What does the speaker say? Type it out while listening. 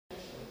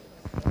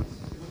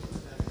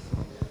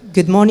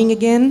Good morning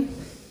again.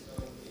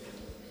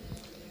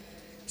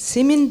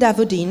 Simin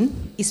Davoudi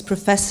is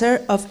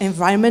Professor of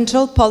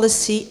Environmental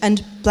Policy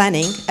and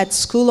Planning at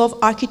School of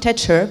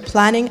Architecture,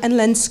 Planning and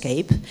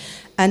Landscape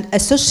and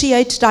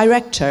Associate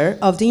Director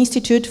of the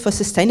Institute for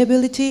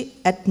Sustainability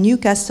at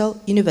Newcastle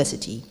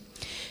University.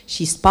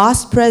 She is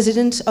past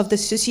President of the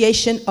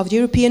Association of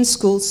European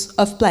Schools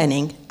of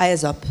Planning,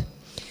 ISOP,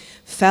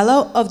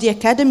 Fellow of the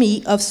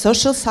Academy of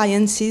Social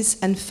Sciences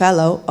and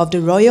Fellow of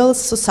the Royal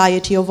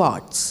Society of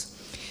Arts.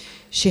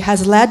 She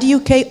has led the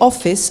UK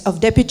Office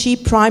of Deputy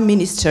Prime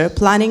Minister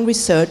Planning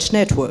Research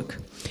Network,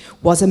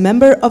 was a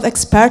member of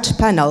expert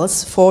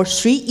panels for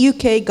 3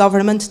 UK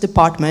government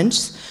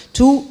departments,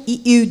 2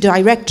 EU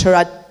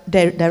Directorate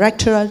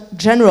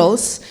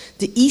Generals,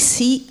 the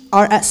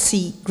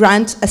ECRSC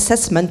Grant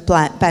Assessment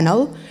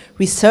Panel,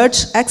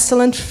 Research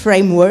Excellence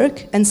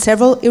Framework, and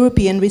several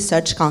European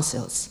Research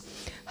Councils.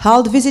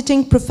 Held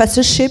visiting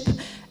professorship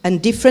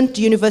and different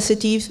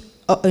universities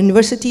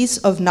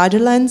of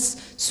Netherlands,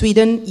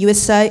 Sweden,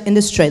 USA, and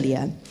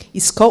Australia.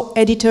 Is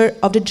co-editor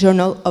of the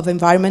Journal of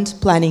Environment,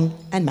 Planning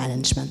and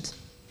Management.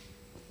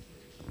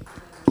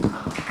 Good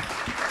morning,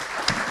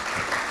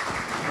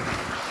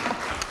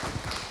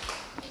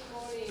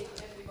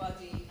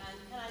 everybody. And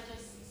can I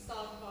just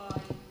start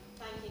by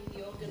thanking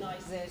the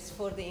organizers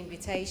for the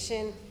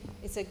invitation.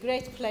 It's a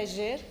great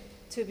pleasure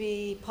to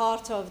be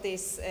part of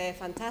this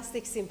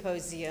fantastic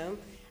symposium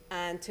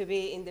and to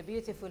be in the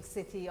beautiful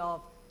city of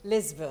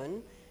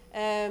Lisbon.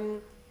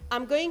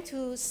 I'm going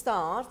to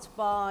start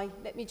by,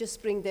 let me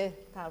just bring the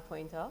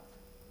PowerPoint up.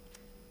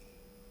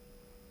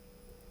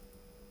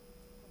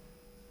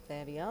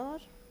 There we are.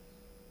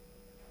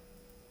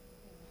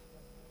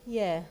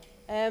 Yeah.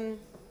 I'm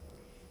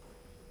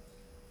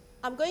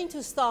going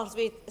to start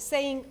with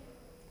saying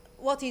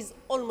what is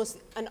almost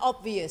an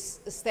obvious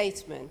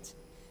statement,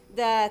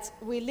 that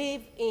we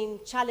live in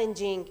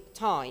challenging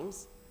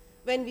times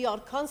when we are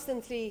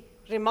constantly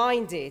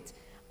reminded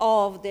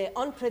of the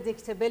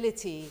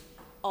unpredictability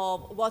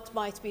of what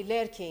might be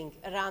lurking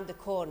around the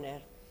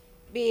corner,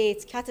 be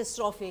it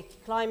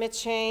catastrophic climate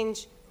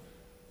change,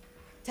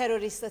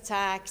 terrorist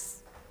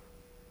attacks,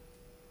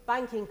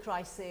 banking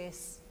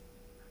crisis,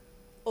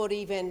 or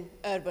even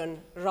urban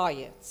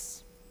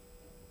riots.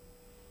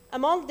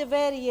 Among the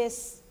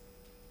various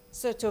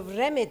sort of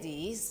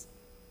remedies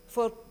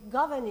for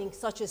governing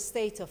such a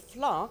state of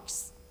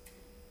flux,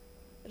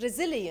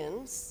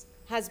 resilience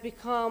has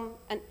become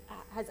and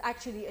has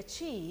actually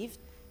achieved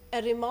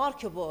a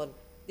remarkable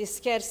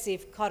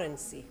discursive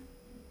currency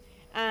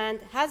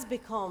and has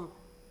become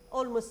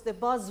almost the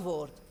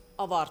buzzword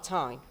of our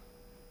time.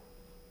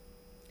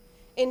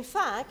 In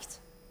fact,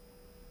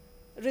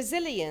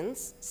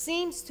 resilience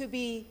seems to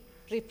be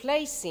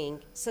replacing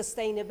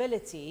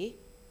sustainability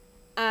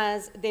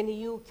as the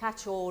new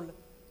catch-all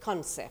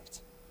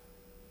concept.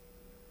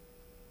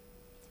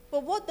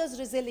 But what does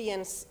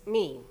resilience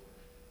mean?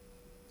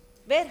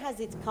 Where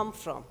has it come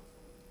from?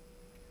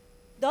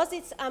 Does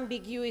its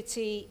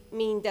ambiguity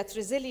mean that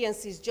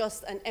resilience is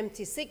just an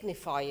empty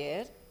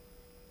signifier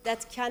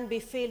that can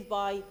be filled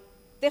by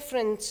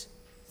different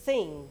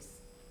things,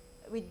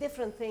 with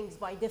different things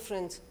by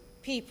different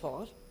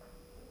people?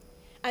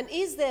 And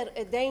is there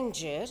a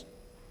danger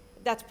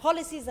that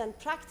policies and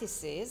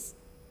practices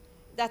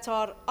that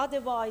are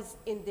otherwise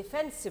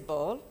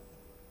indefensible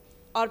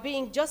are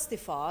being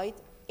justified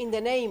in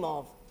the name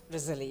of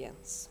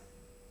resilience?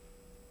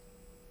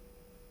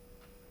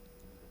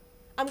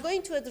 I'm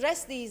going to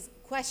address these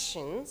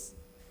questions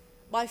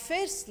by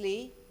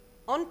firstly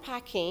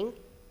unpacking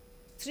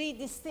 3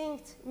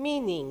 distinct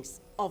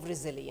meanings of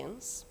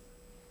resilience.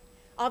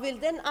 I will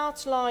then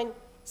outline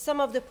some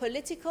of the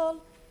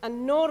political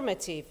and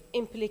normative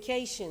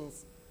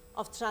implications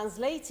of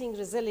translating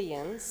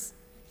resilience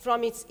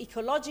from its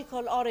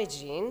ecological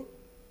origin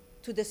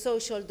to the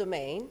social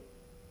domain.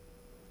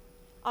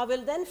 I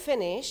will then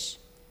finish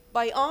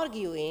by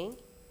arguing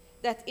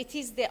that it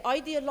is the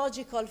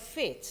ideological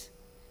fit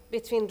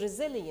between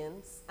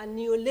resilience and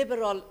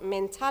neoliberal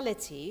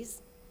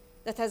mentalities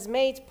that has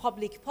made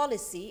public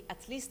policy,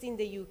 at least in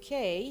the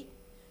UK,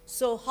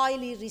 so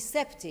highly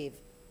receptive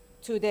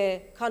to the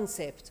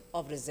concept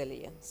of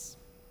resilience.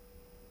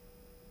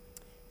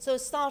 So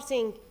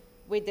starting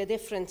with the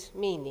different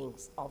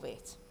meanings of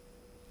it.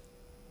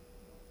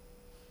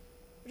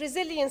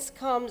 Resilience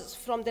comes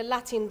from the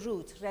Latin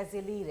root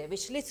resilire,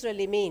 which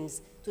literally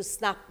means to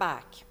snap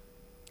back.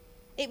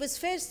 It was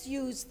first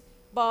used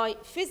by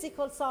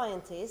physical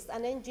scientists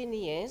and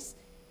engineers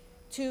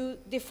to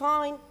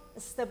define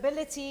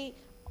stability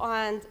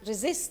and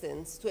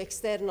resistance to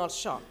external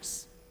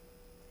shocks.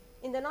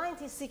 In the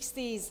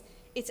 1960s,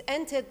 it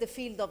entered the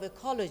field of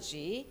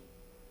ecology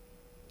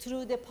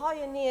through the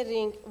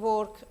pioneering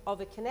work of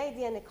a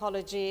Canadian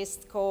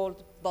ecologist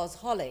called Buzz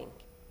Holling,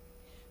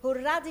 who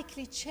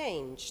radically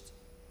changed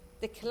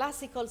the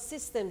classical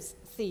systems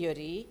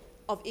theory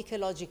of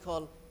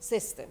ecological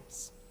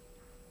systems.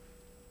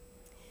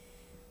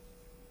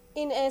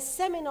 In a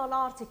seminal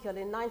article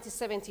in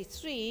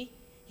 1973,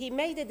 he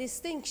made a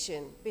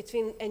distinction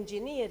between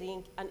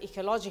engineering and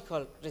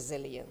ecological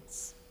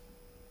resilience.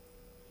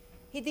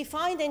 He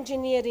defined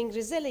engineering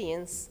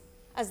resilience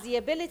as the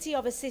ability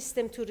of a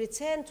system to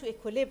return to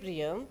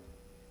equilibrium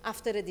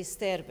after a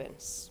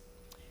disturbance.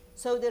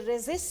 So the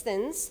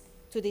resistance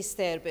to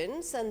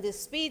disturbance and the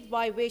speed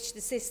by which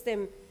the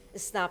system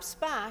snaps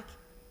back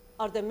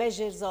are the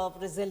measures of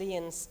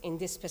resilience in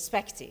this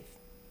perspective.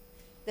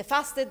 The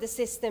faster the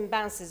system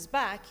bounces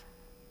back,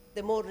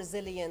 the more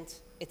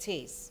resilient it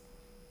is.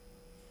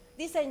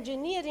 This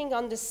engineering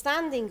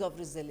understanding of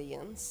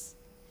resilience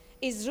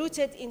is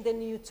rooted in the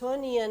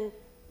Newtonian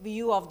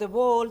view of the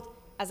world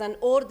as an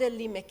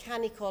orderly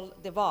mechanical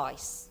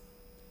device,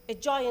 a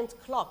giant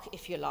clock,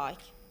 if you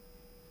like,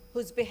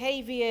 whose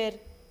behavior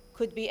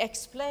could be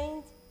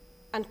explained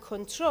and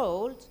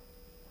controlled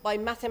by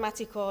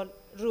mathematical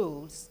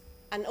rules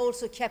and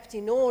also kept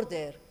in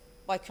order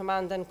by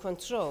command and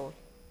control.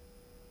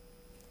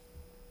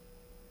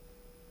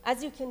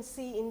 As you can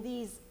see in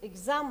these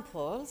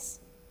examples,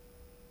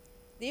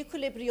 the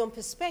equilibrium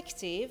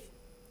perspective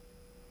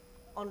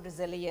on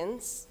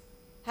resilience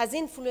has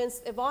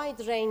influenced a wide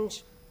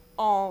range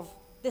of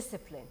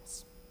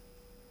disciplines,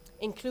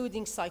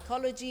 including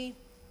psychology,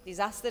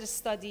 disaster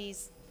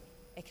studies,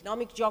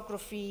 economic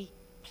geography,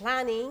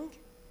 planning,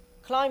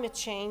 climate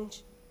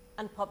change,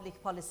 and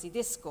public policy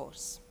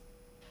discourse.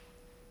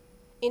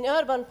 In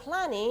urban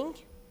planning,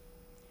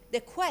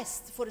 the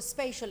quest for a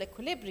spatial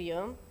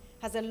equilibrium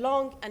has a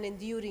long and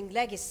enduring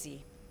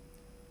legacy,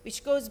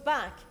 which goes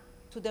back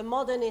to the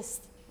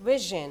modernist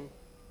vision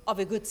of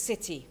a good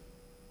city.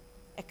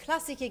 A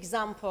classic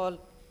example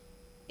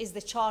is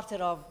the Charter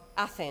of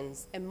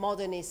Athens, a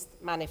modernist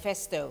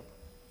manifesto,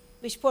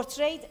 which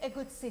portrayed a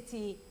good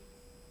city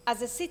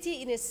as a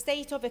city in a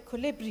state of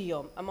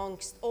equilibrium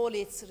amongst all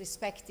its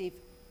respective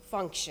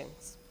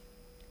functions.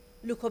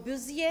 Le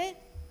Corbusier,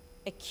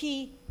 a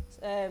key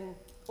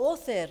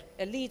author,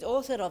 a lead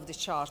author of the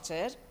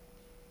Charter,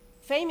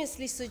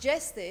 famously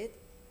suggested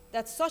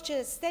that such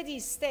a steady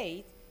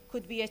state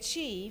could be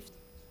achieved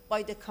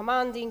by the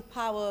commanding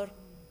power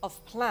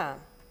of plan.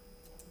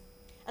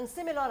 And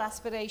similar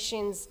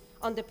aspirations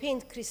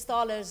underpinned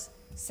Christoller's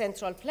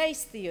central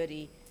place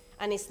theory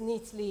and its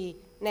neatly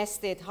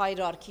nested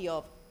hierarchy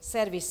of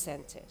service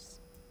centers.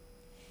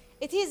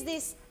 It is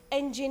this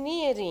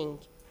engineering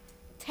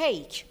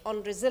take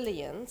on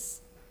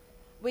resilience,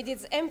 with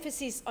its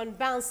emphasis on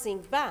bouncing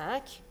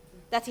back,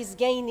 that is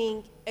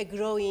gaining a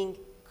growing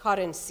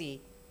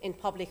currency in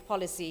public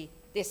policy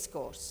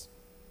discourse,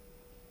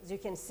 as you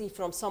can see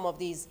from some of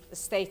these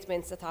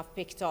statements that I've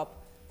picked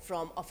up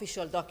from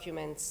official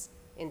documents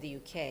in the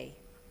UK.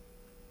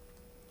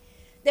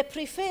 The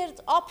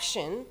preferred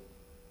option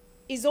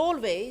is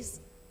always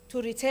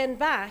to return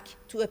back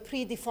to a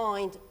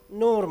predefined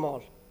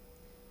normal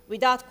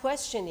without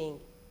questioning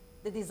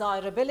the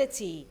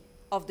desirability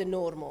of the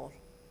normal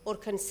or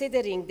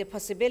considering the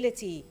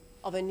possibility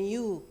of a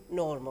new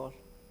normal.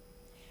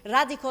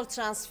 Radical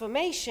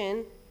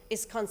transformation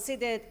is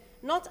considered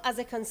not as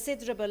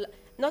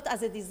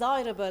a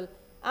desirable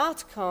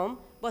outcome,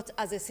 but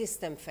as a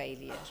system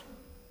failure.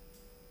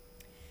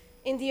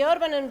 In the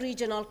urban and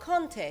regional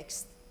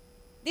context,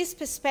 this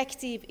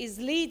perspective is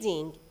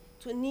leading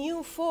to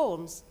new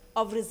forms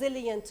of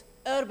resilient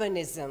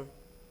urbanism,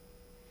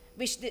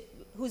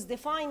 whose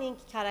defining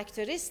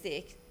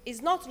characteristic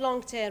is not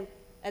long-term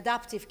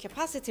adaptive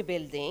capacity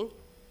building,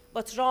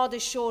 but rather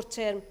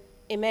short-term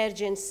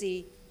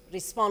emergency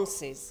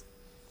responses.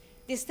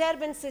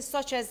 Disturbances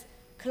such as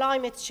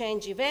climate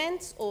change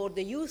events or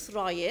the youth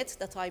riot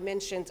that I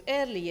mentioned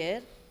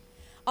earlier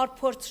are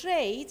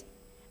portrayed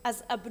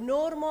as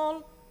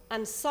abnormal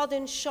and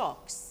sudden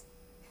shocks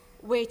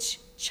which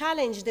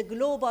challenge the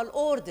global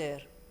order,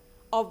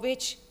 of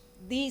which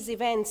these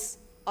events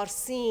are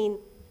seen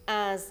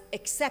as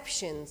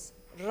exceptions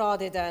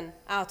rather than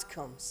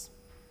outcomes.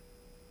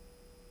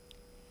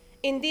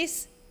 In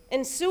this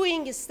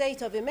ensuing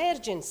state of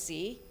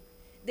emergency,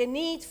 the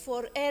need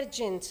for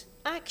urgent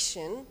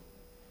action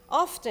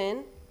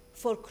often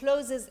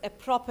forecloses a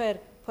proper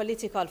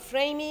political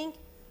framing,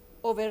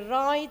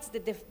 overrides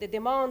the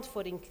demand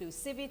for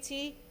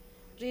inclusivity,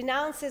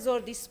 renounces or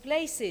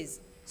displaces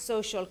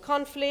social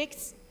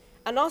conflicts,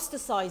 and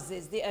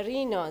ostracizes the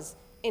arenas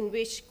in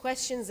which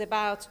questions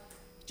about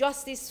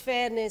justice,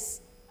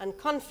 fairness, and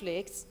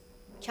conflicts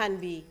can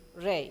be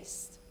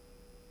raised.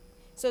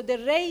 So the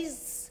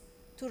race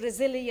to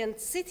resilient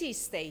city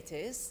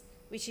status,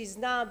 which is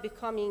now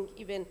becoming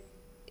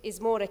is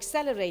more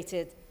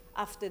accelerated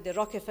after the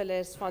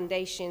Rockefeller's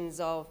foundations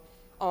on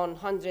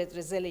 100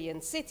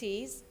 resilient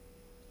cities,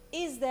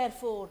 is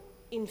therefore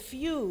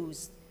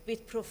infused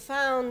with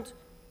profound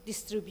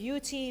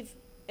distributive,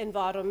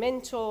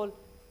 environmental,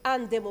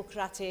 and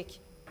democratic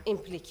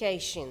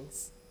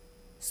implications,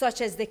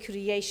 such as the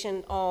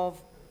creation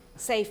of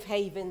safe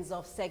havens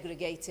of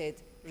segregated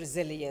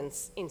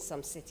resilience in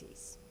some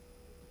cities.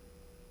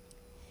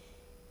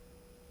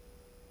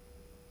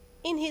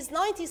 In his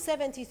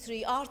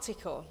 1973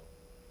 article,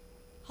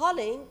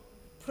 Holling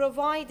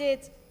provided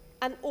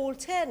an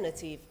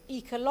alternative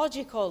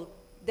ecological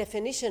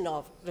definition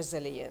of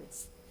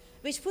resilience,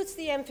 which puts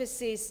the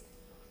emphasis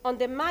on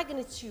the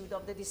magnitude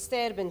of the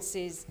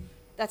disturbances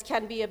that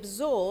can be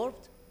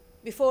absorbed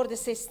before the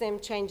system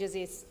changes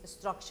its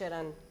structure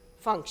and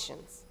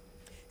functions.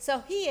 So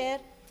here,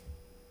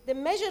 the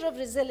measure of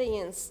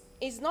resilience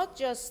is not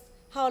just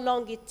how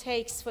long it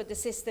takes for the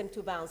system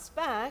to bounce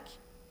back,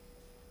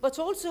 but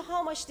also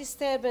how much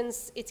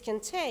disturbance it can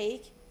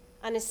take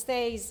and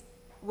stays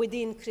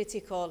within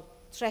critical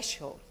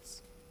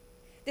thresholds.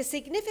 The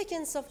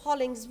significance of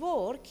Holling's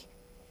work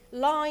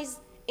lies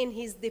in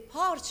his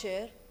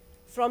departure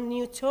from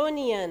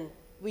Newtonian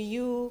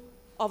view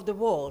of the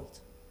world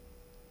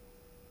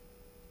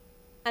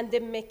and the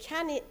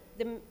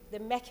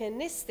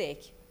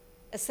mechanistic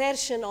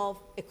assertion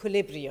of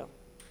equilibrium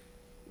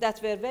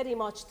that were very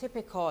much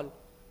typical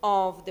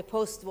of the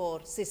post-war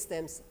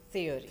systems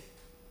theory.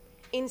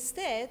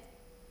 Instead,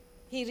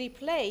 he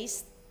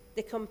replaced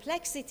the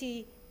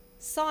complexity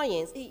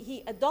science,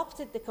 he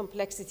adopted the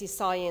complexity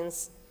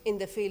science in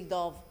the field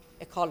of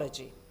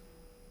ecology.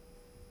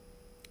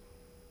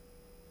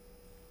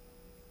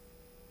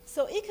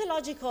 So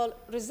ecological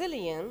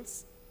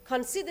resilience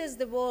considers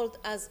the world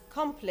as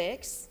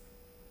complex,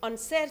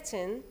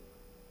 uncertain,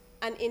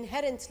 and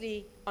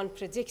inherently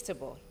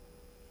unpredictable.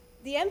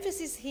 The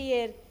emphasis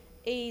here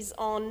is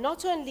on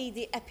not only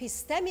the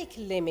epistemic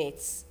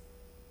limits,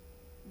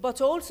 but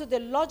also the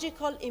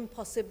logical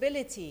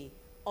impossibility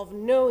of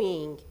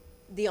knowing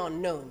the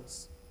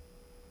unknowns.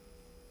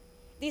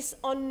 This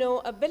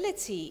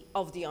unknowability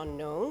of the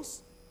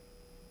unknowns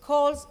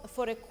calls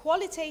for a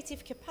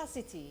qualitative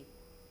capacity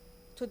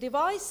to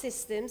devise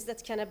systems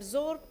that can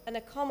absorb and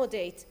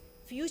accommodate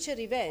future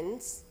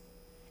events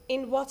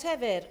in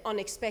whatever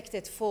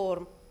unexpected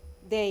form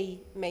they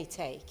may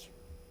take.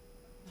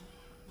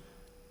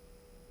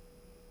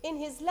 In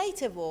his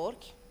later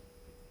work,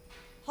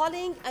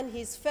 Holling and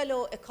his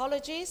fellow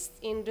ecologists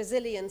in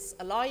Resilience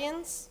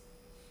Alliance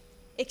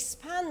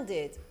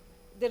expanded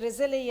the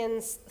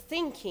resilience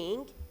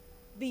thinking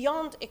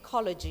beyond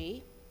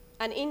ecology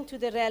and into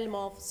the realm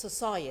of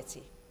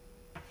society.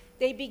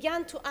 They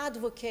began to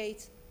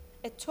advocate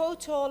a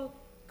total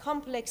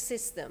complex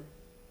system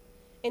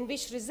in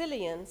which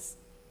resilience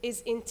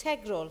is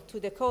integral to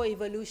the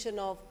co-evolution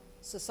of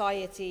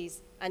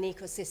societies and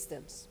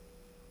ecosystems.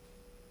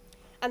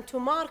 And to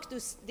mark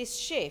this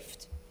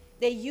shift,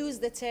 they use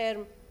the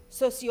term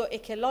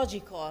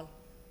socio-ecological,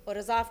 or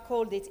as I've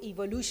called it,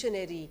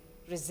 evolutionary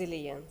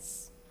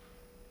resilience.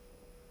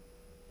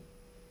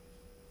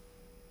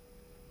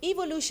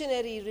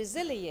 Evolutionary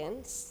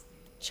resilience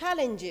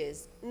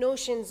challenges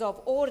notions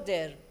of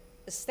order,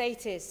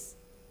 stasis,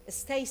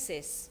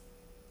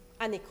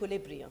 and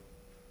equilibrium.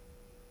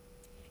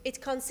 It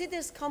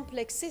considers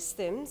complex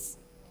systems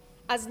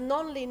as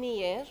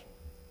nonlinear,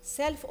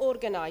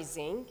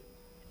 self-organizing,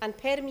 and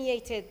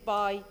permeated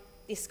by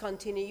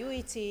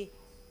discontinuity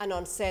and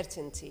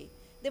uncertainty.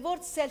 The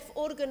word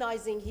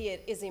self-organizing here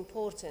is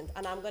important,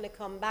 and I'm going to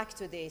come back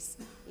to this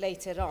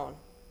later on.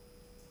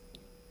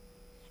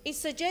 It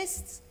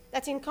suggests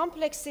that in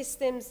complex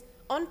systems,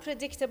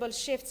 unpredictable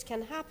shifts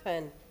can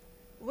happen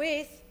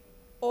with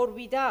or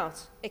without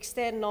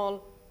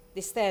external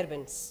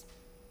disturbance,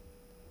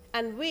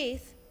 and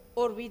with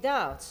or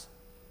without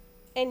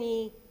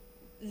any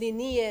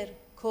linear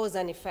cause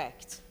and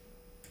effect.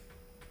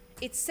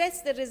 It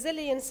sets the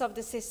resilience of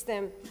the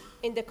system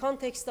in the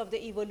context of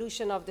the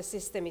evolution of the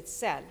system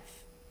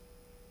itself.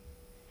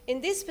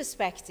 In this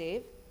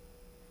perspective,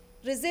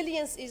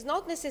 resilience is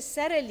not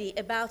necessarily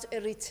about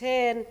a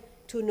return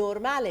to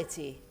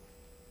normality,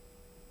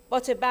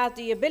 but about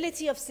the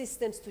ability of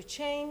systems to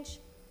change,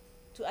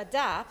 to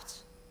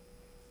adapt,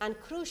 and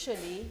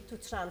crucially, to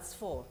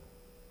transform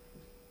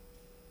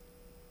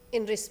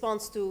in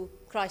response to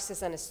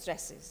crises and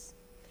stresses.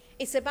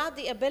 It's about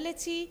the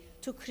ability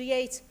to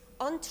create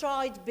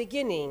untried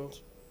beginning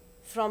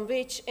from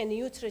which a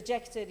new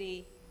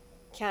trajectory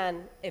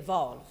can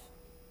evolve.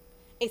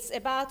 It's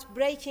about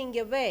breaking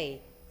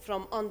away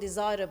from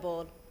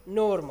undesirable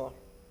normal.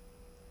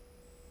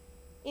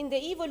 In the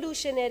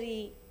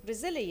evolutionary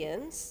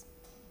resilience,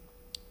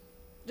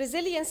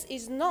 resilience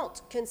is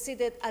not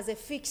considered as a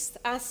fixed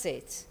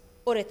asset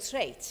or a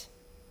trait,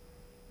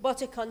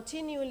 but a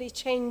continually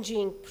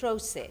changing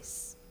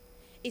process.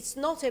 It's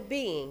not a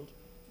being,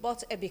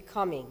 but a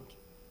becoming.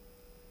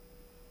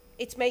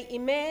 It may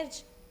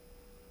emerge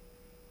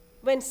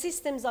when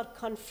systems are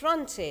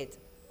confronted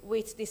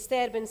with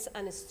disturbance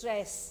and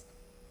stress.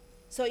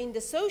 So in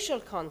the social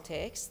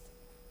context,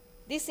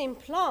 this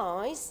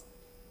implies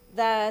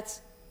that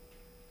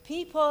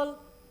people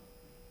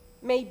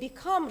may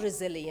become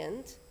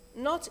resilient,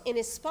 not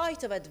in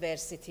spite of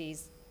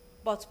adversities,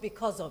 but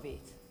because of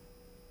it,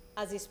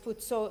 as is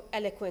put so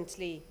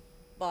eloquently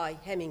by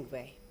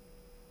Hemingway.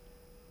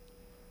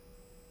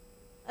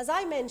 As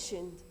I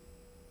mentioned,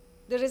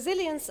 the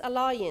Resilience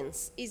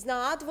Alliance is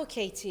now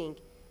advocating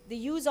the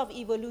use of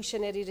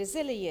evolutionary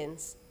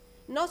resilience,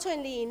 not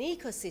only in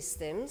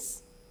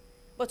ecosystems,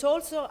 but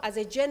also as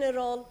a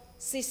general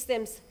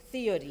systems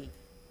theory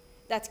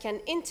that can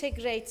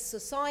integrate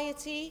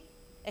society,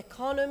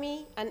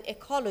 economy, and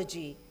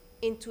ecology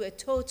into a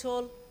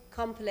total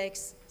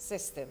complex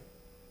system.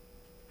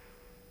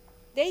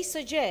 They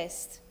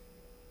suggest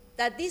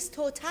that this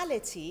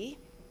totality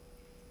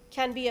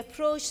can be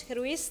approached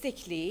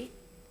heuristically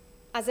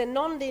as a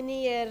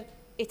nonlinear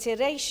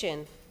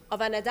iteration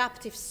of an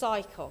adaptive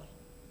cycle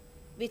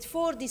with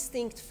 4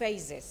 distinct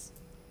phases: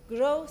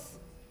 growth,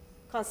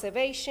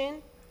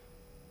 conservation,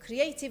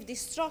 creative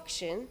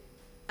destruction,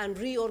 and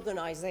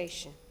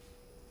reorganization.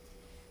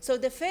 So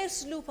the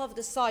first loop of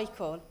the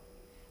cycle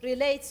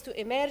relates to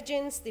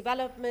emergence,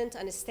 development,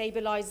 and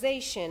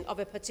stabilization of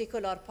a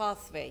particular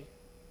pathway.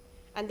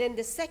 And then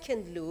the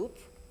second loop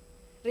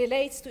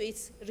relates to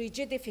its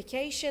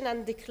rigidification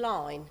and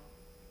decline,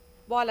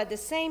 while at the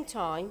same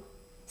time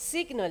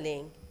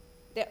signaling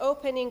the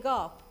opening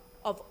up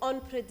of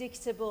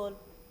unpredictable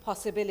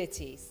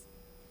possibilities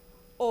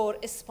or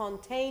a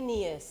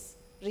spontaneous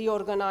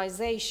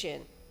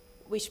reorganization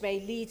which may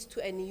lead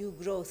to a new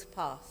growth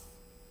path.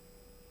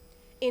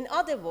 In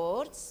other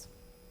words,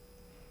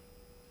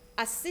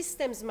 as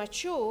systems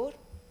mature,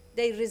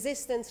 their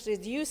resistance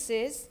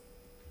reduces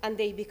and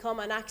they become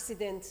an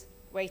accident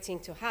waiting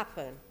to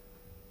happen.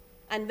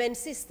 And when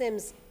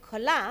systems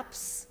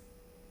collapse,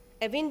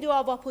 a window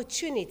of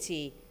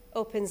opportunity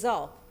opens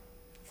up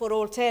for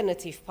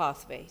alternative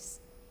pathways.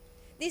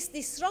 This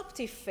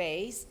disruptive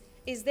phase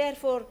is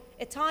therefore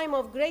a time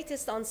of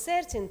greatest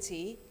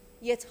uncertainty,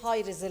 yet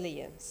high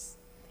resilience.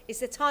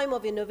 It's a time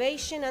of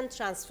innovation and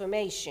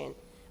transformation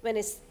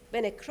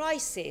when a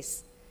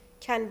crisis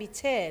can be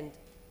turned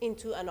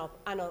into an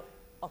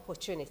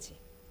opportunity.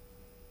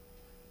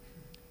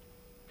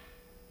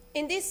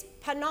 In this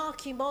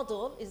Panarchy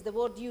model, is the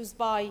word used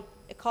by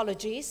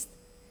ecologists,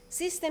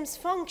 systems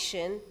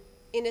function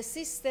in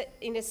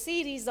a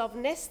series of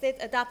nested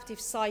adaptive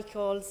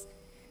cycles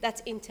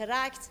that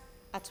interact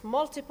at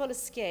multiple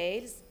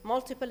scales,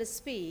 multiple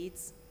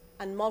speeds,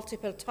 and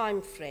multiple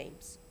time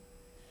frames.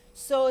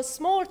 So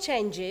small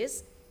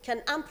changes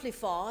can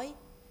amplify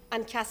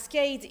and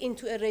cascade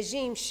into a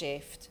regime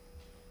shift,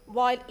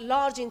 while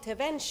large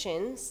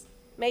interventions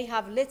may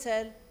have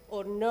little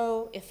or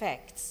no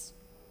effects.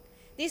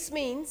 This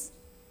means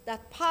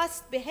that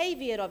past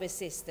behavior of a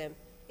system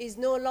is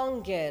no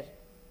longer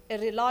a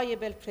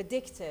reliable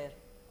predictor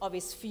of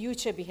its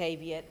future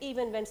behavior,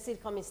 even when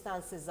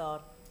circumstances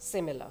are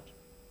similar.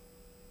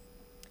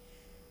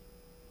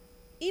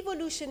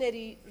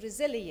 Evolutionary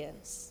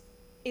resilience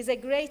is a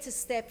great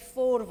step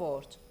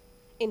forward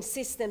in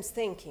systems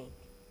thinking.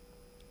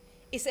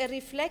 It's a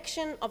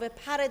reflection of a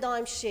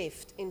paradigm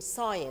shift in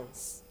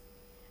science,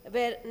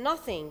 where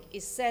nothing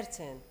is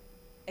certain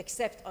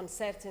except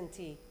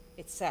uncertainty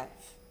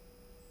itself.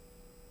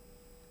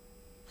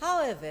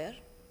 However,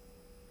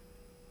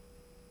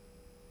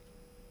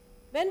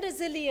 when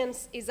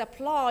resilience is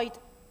applied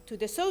to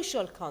the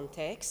social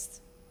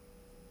context,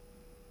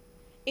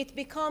 it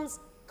becomes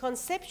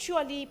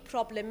conceptually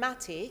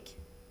problematic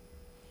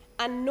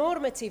and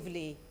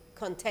normatively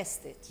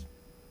contested.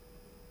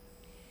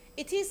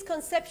 It is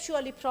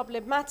conceptually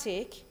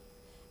problematic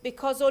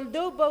because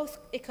although both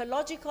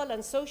ecological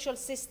and social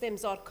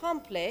systems are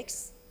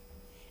complex,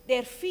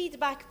 their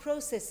feedback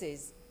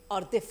processes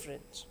are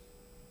different.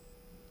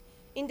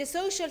 In the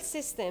social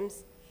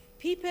systems,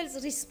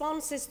 people's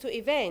responses to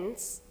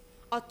events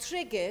are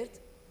triggered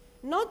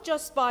not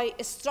just by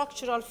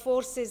structural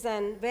forces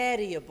and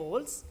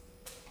variables,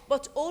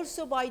 but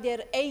also by their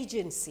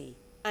agency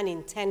and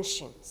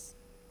intentions.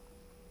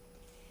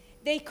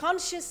 They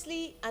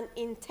consciously and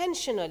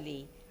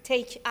intentionally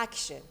take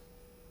action,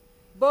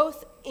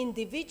 both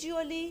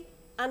individually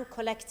and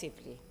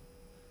collectively.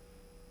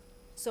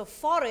 So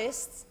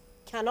forests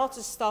cannot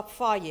stop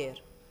fire,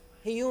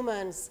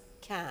 humans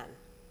can.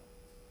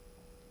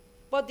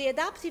 But the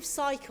adaptive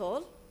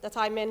cycle that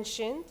I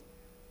mentioned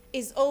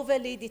is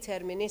overly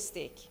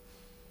deterministic.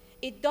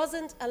 It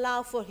doesn't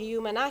allow for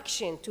human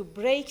action to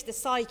break the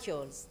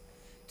cycles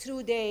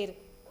through their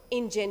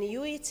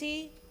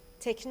ingenuity,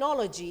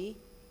 technology,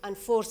 and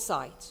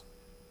foresight.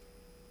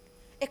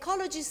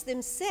 Ecologists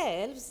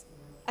themselves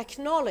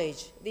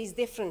acknowledge these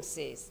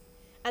differences,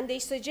 and they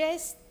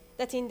suggest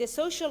that in the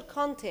social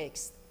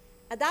context,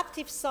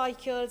 adaptive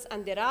cycles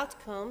and their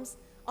outcomes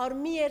are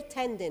mere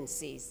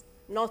tendencies,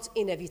 not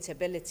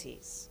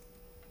inevitabilities.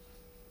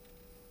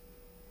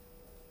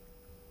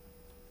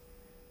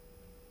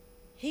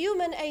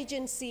 Human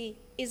agency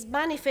is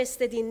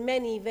manifested in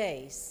many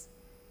ways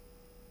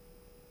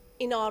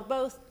in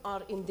both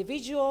our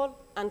individual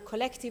and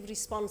collective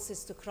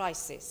responses to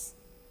crisis.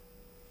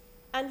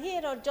 And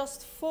here are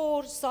just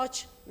 4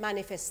 such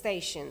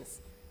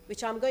manifestations,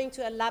 which I'm going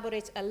to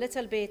elaborate a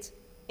little bit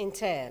in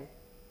turn.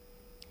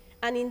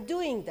 And in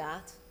doing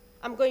that,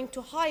 I'm going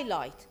to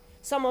highlight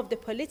some of the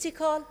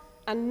political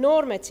and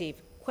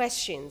normative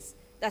questions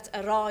that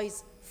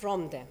arise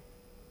from them.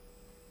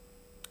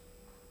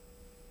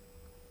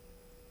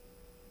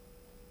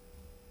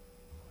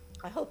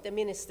 I hope the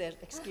minister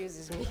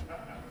excuses me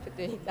for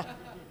doing that.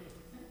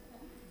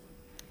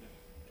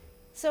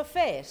 So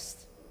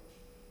first,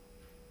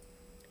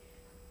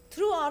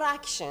 through our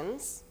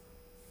actions,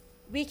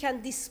 we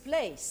can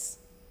displace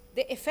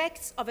the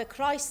effects of a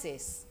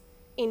crisis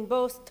in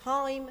both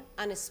time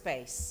and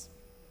space.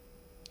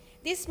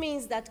 This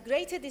means that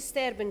greater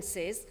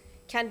disturbances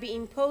can be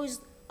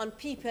imposed on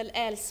people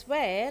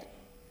elsewhere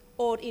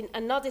or in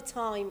another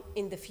time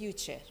in the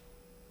future.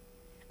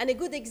 And a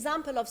good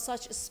example of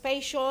such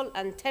spatial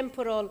and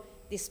temporal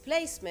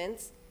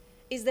displacements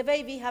is the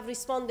way we have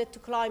responded to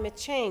climate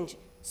change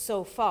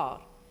so far,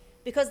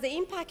 because the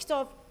impact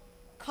of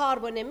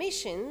carbon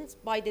emissions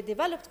by the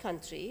developed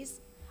countries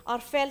are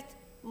felt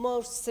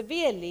more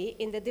severely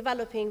in the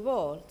developing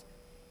world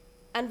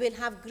and will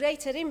have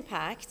greater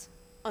impact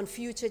on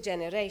future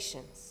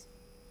generations.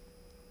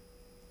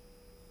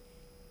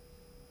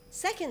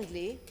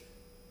 Secondly,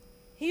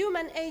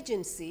 human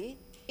agency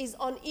is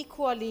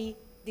unequally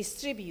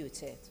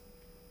distributed.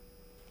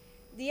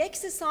 The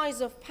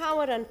exercise of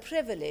power and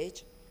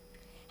privilege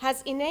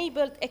has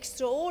enabled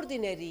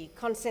extraordinary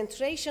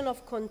concentration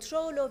of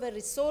control over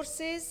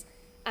resources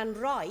and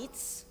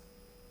rights,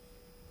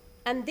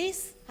 and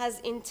this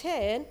has in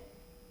turn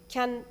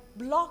can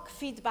block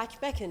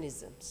feedback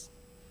mechanisms.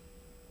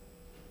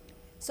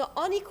 So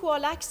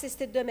unequal access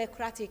to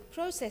democratic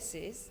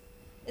processes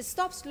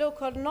stops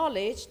local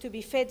knowledge to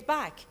be fed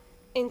back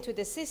into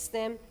the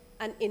system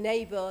and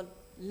enable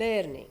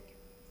learning.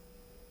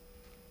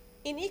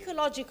 In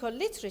ecological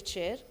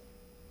literature,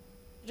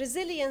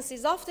 resilience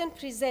is often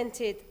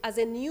presented as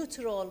a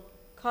neutral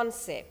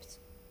concept,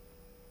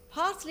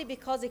 partly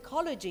because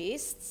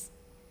ecologists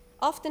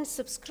often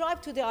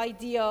subscribe to the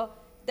idea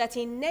that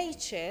in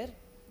nature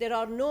there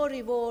are no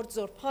rewards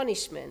or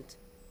punishment,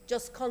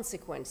 just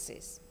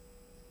consequences.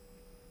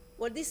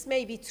 Well, this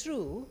may be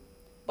true,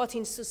 but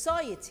in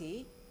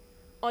society,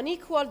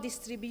 unequal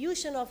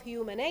distribution of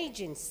human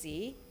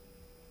agency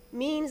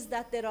means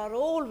that there are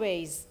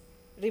always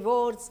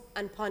rewards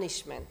and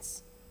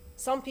punishments.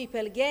 Some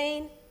people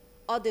gain,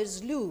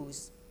 others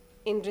lose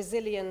in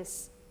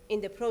resilience, in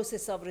the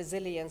process of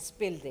resilience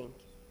building.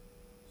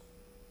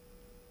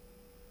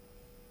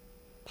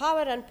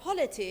 Power and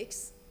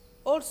politics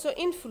also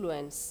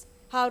influence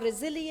how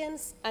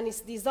resilience and its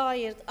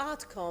desired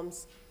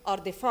outcomes are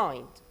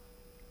defined.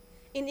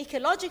 In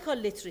ecological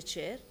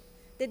literature,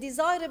 the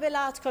desirable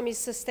outcome is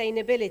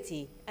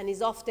sustainability and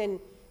is often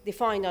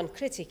defined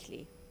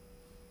uncritically.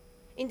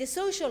 In the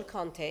social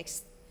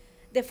context,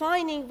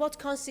 defining what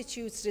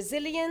constitutes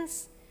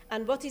resilience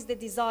and what is the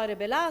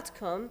desirable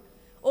outcome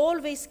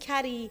always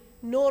carry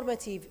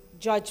normative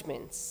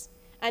judgments,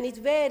 and it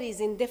varies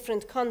in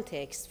different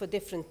contexts for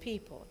different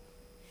people.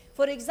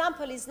 For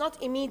example, it's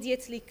not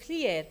immediately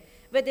clear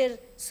whether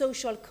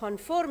social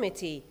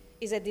conformity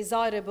is a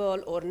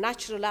desirable or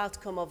natural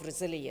outcome of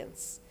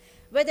resilience,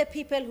 whether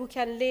people who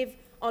can live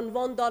on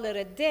 $1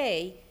 a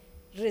day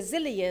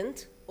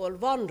resilient or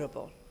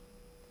vulnerable,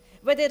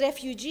 whether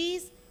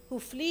refugees who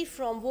flee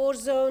from war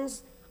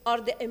zones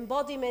are the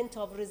embodiment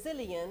of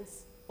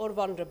resilience or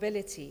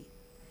vulnerability,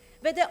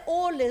 whether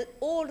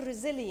all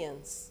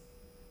resilience,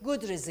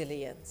 good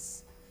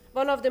resilience.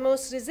 One of the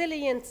most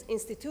resilient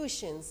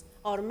institutions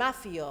are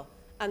mafia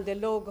and the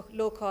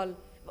local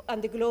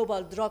and the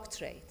global drug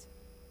trade.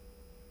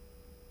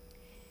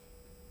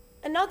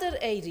 Another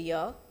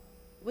area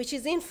which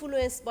is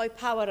influenced by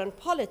power and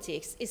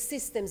politics is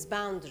systems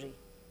boundary.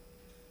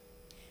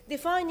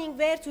 Defining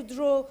where to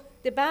draw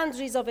the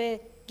boundaries of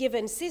a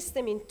given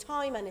system in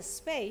time and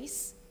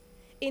space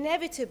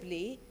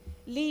inevitably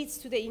leads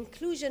to the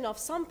inclusion of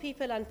some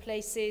people and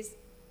places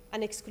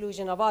and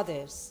exclusion of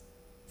others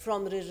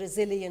from the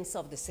resilience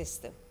of the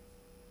system.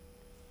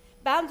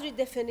 Boundary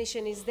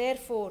definition is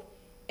therefore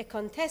a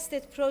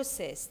contested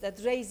process that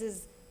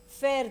raises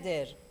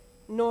further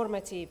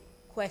normative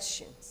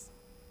questions.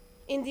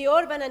 In the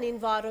urban and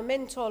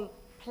environmental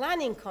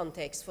planning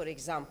context, for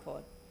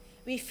example,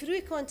 we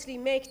frequently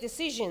make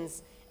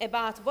decisions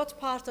about what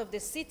part of the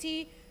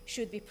city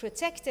should be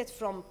protected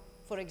from,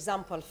 for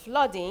example,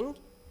 flooding,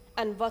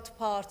 and what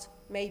part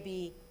may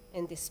be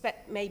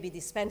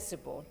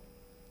dispensable.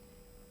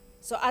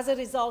 So as a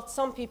result,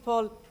 some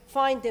people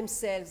find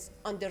themselves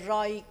on the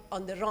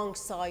wrong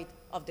side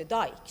of the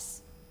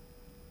dikes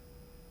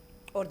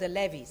or the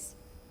levees.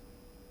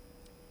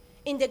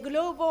 In the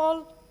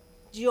global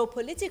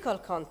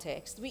geopolitical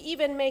context, we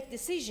even make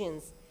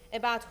decisions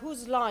about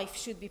whose life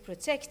should be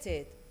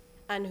protected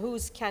and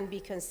whose can be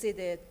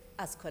considered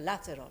as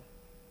collateral.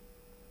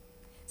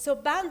 So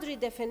boundary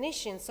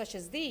definitions such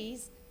as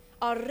these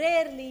are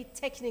rarely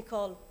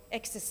technical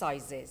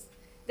exercises.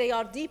 They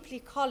are deeply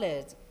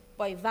colored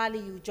by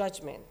value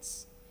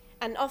judgments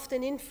and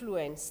often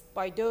influenced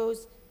by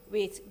those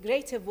with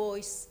greater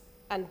voice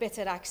and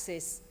better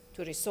access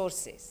to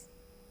resources.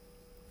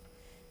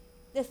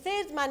 The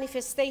third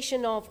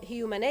manifestation of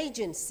human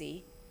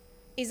agency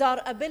is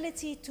our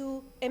ability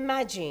to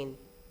imagine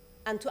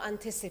and to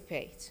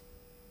anticipate.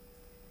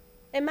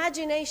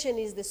 Imagination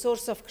is the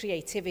source of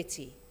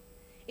creativity.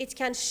 It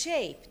can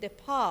shape the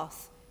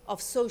path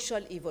of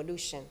social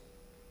evolution.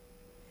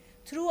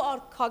 Through our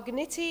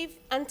cognitive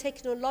and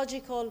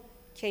technological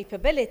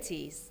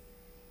capabilities,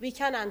 we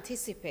can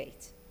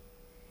anticipate.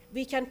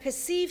 We can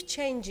perceive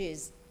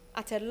changes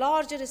at a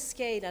larger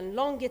scale and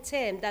longer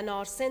term than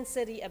our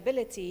sensory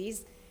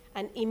abilities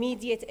and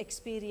immediate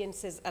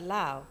experiences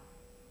allow.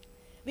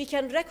 We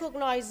can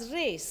recognize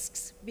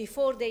risks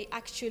before they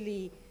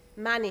actually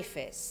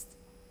manifest.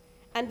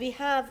 And we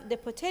have the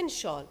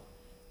potential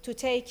to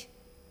take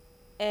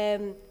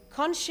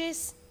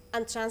conscious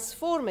and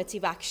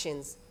transformative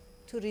actions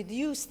to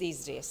reduce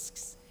these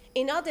risks.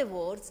 In other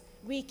words,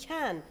 we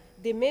can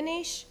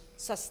diminish,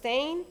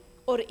 sustain,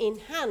 or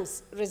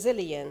enhance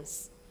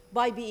resilience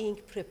by being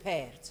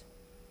prepared.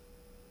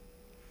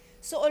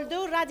 So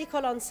although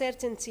radical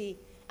uncertainty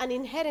and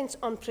inherent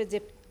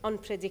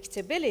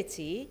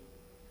unpredictability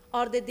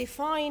are the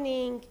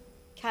defining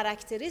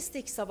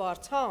characteristics of our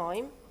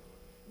time,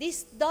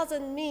 this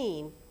doesn't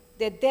mean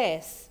the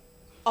death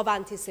of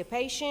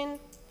anticipation,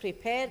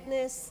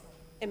 preparedness,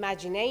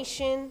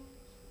 imagination,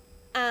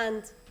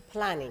 and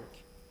planning.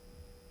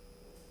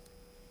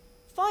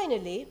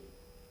 Finally,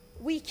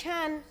 we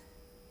can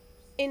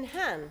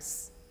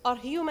enhance our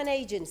human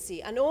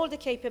agency and all the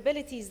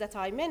capabilities that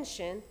I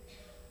mentioned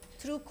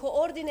through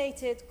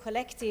coordinated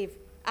collective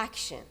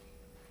action.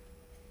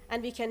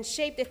 And we can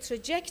shape the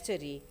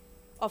trajectory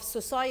of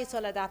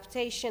societal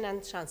adaptation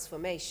and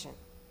transformation.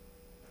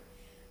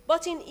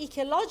 But in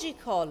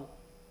ecological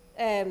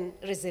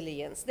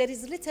resilience, there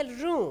is little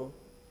room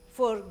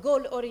for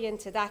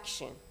goal-oriented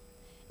action.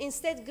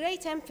 Instead,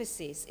 great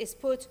emphasis is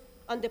put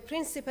on the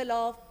principle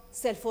of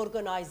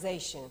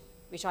self-organization,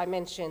 which I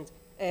mentioned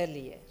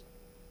earlier.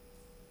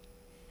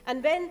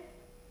 And when,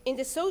 in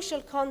the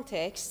social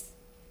context,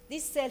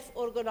 this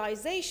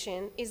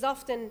self-organization is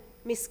often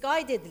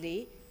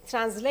misguidedly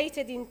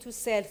translated into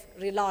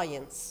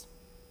self-reliance.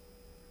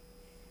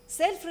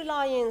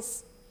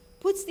 Self-reliance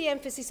puts the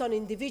emphasis on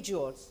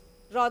individuals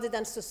rather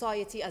than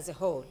society as a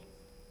whole.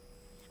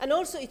 And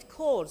also it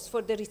calls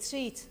for the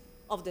retreat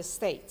of the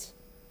state.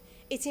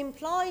 It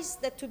implies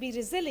that to be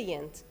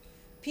resilient,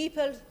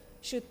 people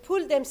should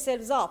pull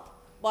themselves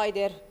up by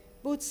their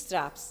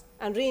bootstraps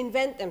and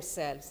reinvent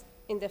themselves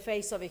in the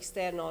face of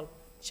external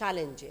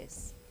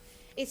challenges.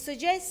 It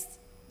suggests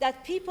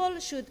that people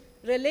should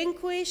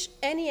relinquish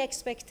any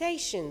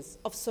expectations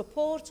of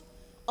support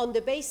on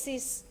the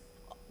basis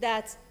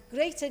that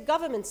greater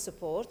government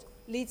support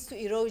leads to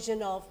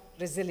erosion of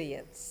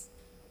resilience.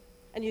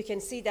 And you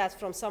can see that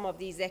from some of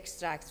these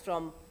extracts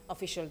from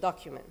official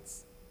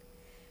documents.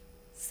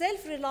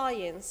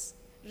 Self-reliance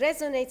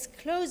resonates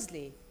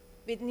closely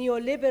with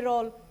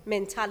neoliberal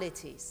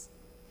mentalities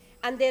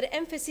and their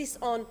emphasis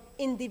on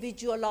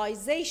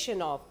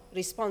individualization of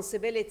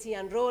responsibility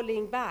and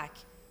rolling back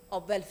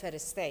of welfare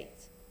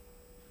state.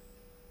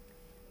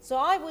 So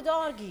I would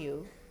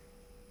argue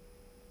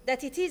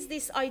that it is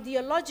this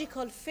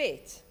ideological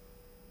fit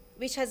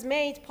which has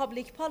made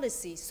public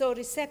policy so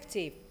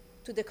receptive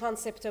to the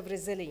concept of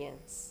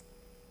resilience.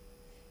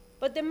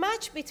 But the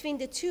match between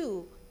the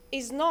two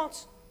is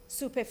not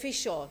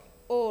superficial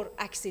or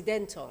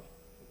accidental.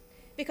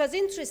 Because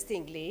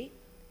interestingly,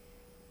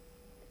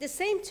 the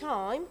same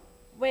time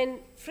when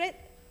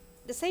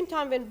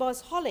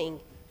Buzz Holling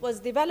was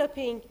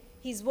developing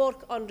his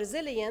work on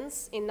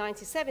resilience in the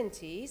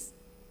 1970s,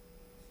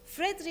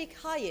 Friedrich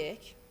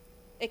Hayek,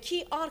 a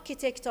key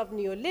architect of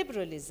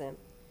neoliberalism,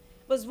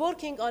 was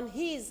working on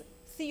his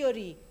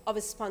theory of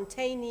a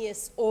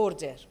spontaneous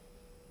order.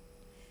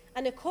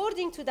 And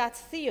according to that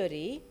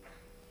theory,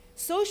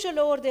 social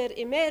order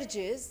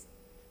emerges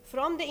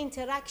from the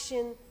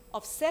interaction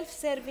of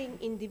self-serving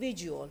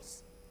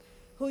individuals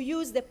who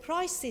use the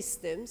price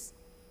systems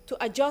to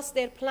adjust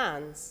their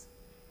plans.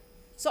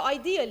 So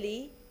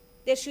ideally,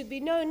 there should be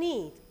no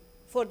need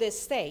for the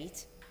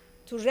state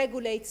to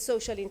regulate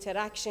social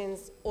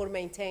interactions or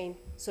maintain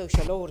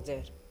social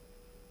order.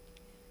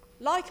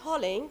 Like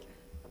Holling,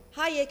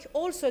 Hayek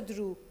also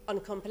drew on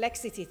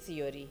complexity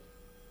theory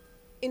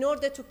in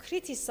order to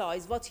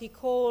criticize what he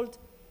called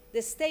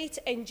the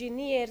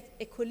state-engineered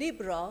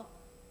equilibria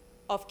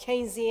of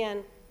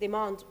Keynesian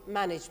demand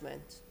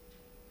management.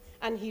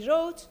 And he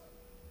wrote,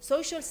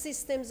 social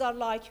systems are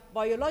like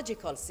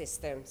biological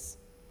systems,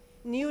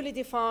 newly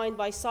defined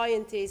by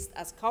scientists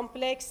as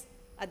complex,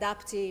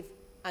 adaptive,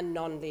 and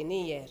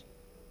nonlinear.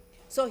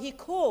 So he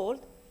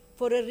called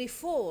for a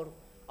reform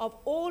of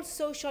all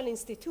social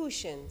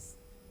institutions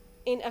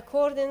in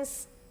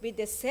accordance with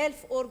the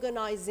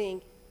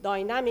self-organizing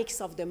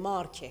dynamics of the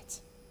market.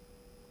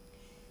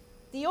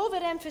 The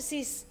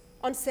overemphasis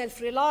on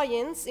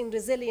self-reliance in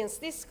resilience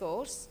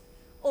discourse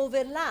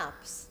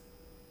overlaps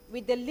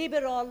with the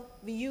liberal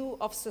view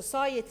of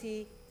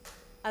society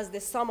as the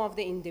sum of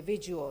the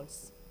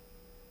individuals.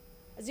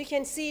 As you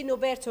can see,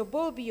 Norberto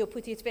Bobbio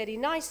put it very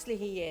nicely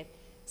here,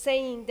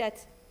 saying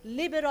that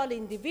liberal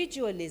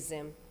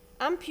individualism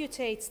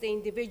amputates the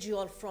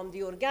individual from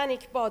the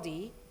organic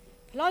body,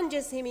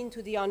 plunges him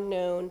into the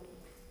unknown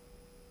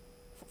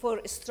for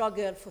a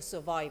struggle for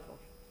survival.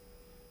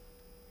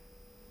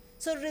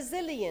 So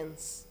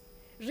resilience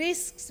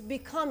risks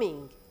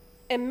becoming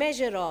a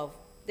measure of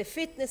the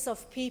fitness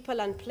of people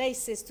and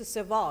places to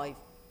survive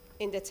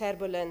in the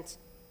turbulent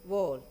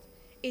world.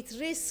 It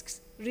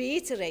risks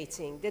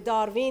reiterating the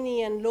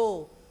Darwinian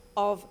law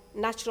of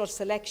natural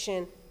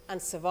selection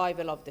and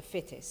survival of the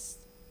fittest.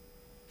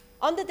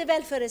 Under the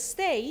welfare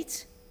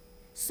state,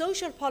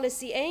 social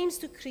policy aims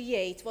to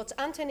create what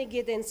Anthony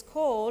Giddens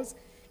calls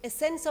a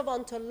sense of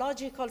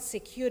ontological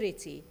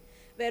security,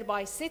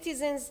 whereby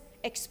citizens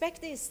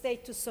expect the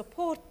state to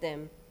support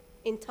them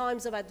in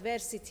times of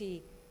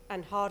adversity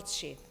and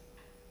hardship.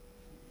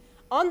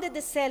 Under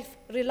the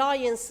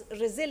self-reliance,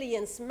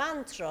 resilience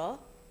mantra,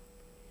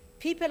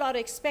 people are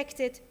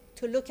expected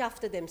to look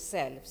after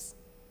themselves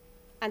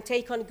and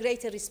take on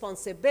greater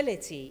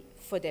responsibility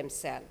for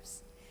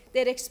themselves.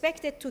 They're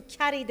expected to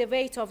carry the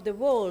weight of the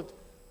world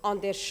on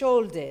their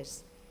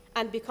shoulders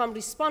and become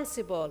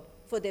responsible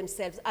for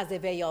themselves as a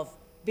way of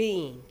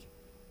being.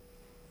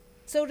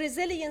 So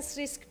resilience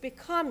risks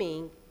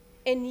becoming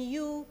a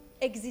new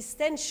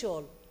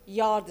existential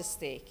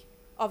yardstick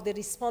of the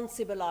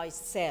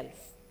responsibilized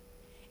self.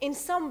 In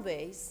some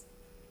ways,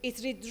 it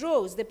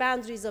redraws the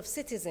boundaries of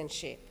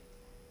citizenship.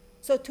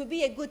 So to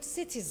be a good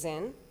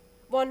citizen,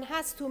 one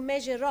has to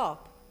measure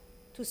up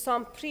to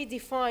some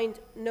predefined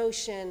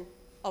notion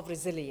of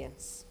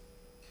resilience.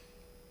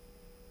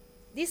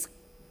 This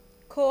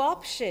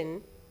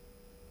co-option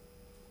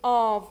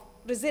of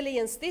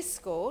resilience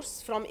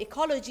discourse from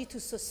ecology to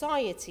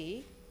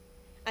society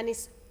and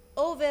its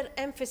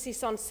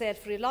overemphasis on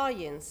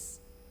self-reliance,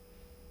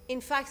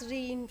 in fact,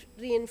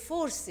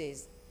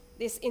 reinforces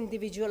this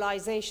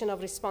individualization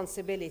of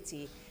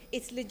responsibility.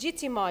 It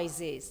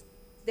legitimizes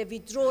the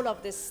withdrawal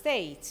of the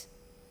state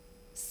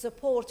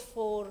support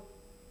for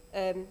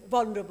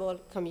vulnerable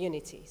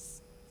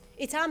communities.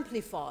 It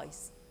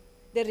amplifies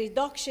the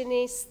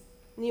reductionist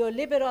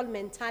neoliberal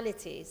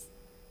mentalities,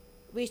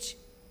 which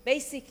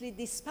basically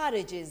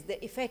disparages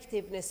the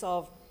effectiveness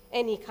of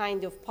any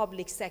kind of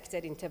public sector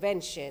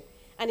intervention,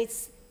 and it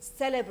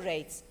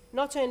celebrates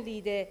not only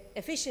the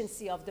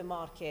efficiency of the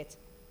market,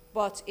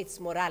 but its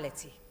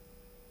morality.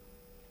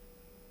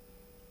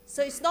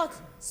 So it's not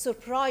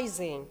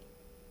surprising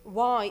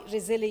why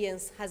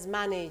resilience has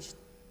managed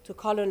to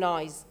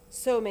colonize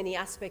so many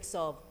aspects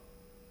of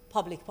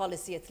public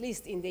policy, at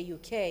least in the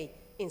UK,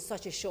 in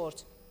such a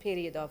short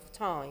period of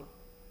time.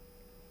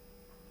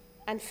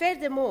 And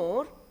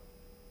furthermore,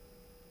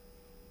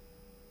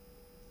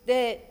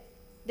 the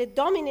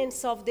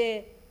dominance of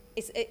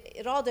it's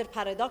rather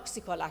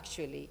paradoxical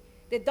actually,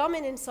 the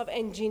dominance of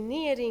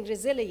engineering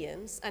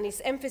resilience and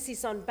its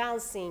emphasis on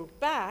bouncing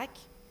back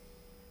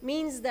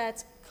means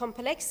that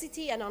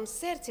complexity and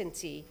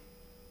uncertainty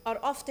are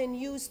often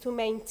used to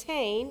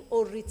maintain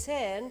or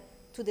return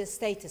to the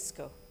status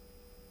quo.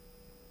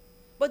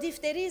 But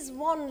if there is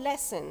one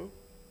lesson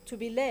to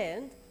be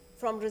learned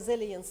from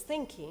resilience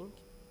thinking,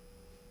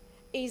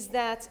 is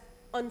that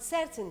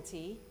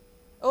uncertainty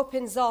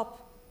opens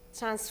up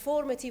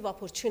transformative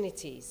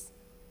opportunities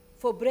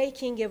for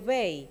breaking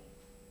away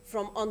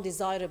from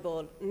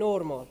undesirable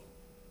normal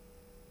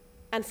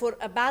and for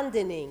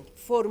abandoning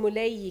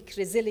formulaic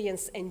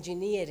resilience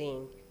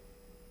engineering,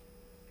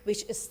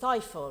 which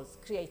stifles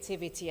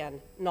creativity and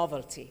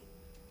novelty.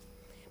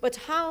 But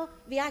how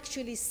we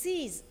actually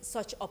seize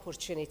such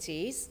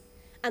opportunities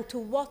and to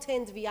what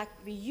end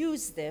we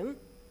use them,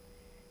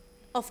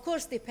 of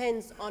course,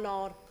 depends on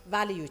our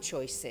value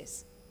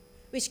choices,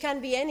 which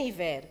can be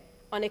anywhere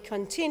on a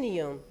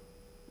continuum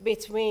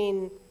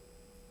between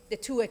the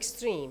two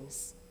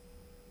extremes.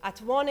 At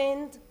one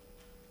end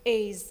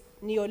is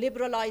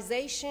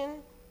neoliberalization,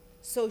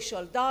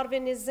 social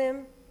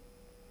Darwinism,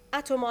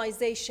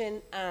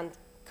 atomization and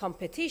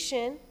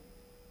competition,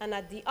 and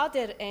at the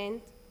other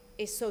end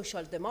is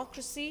social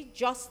democracy,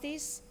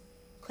 justice,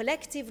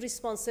 collective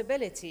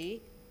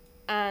responsibility,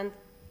 and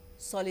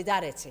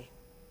solidarity.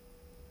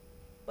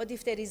 But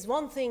if there is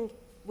one thing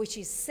which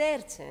is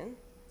certain,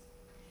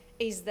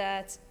 is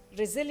that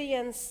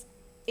resilience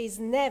is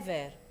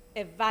never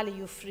a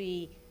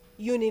value-free,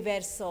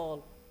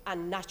 universal,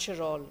 and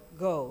natural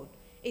goal.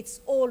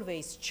 It's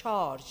always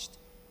charged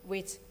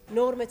with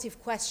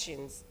normative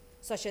questions,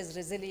 such as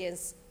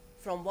resilience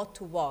from what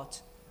to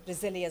what,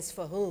 resilience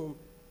for whom,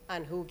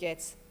 and who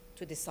gets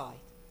to decide.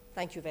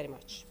 Thank you very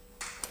much.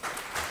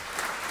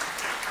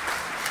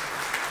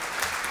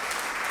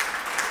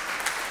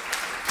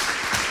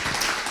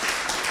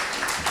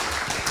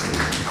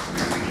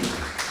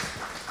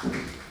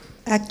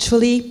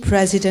 Actually,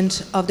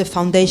 President of the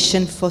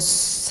Foundation for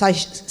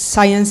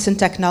Science and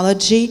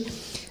Technology,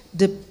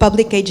 the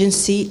public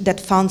agency that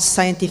funds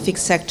scientific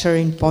sector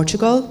in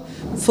Portugal,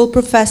 full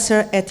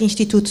professor at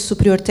Instituto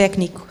Superior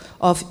Técnico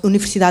of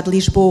Universidade de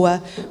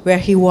Lisboa, where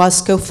he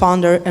was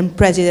co-founder and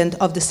president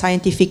of the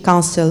Scientific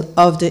Council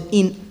of the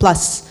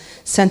INPLUS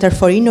Center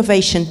for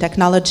Innovation,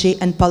 Technology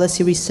and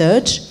Policy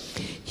Research.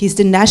 He's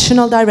the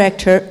national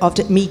director of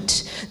the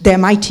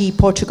MIT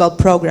Portugal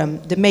program,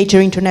 the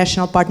major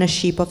international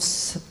partnership of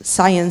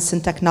science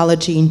and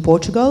technology in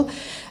Portugal,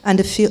 and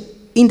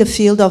in the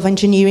field of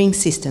engineering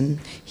system.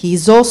 He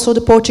is also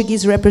the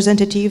Portuguese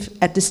representative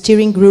at the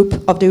steering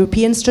group of the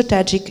European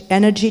Strategic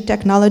Energy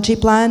Technology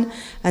Plan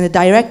and the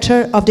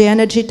director of the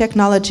Energy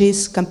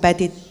Technologies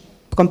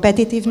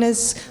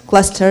Competitiveness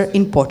Cluster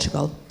in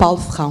Portugal. Paulo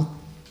Ferrão.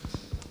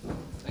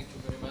 Thank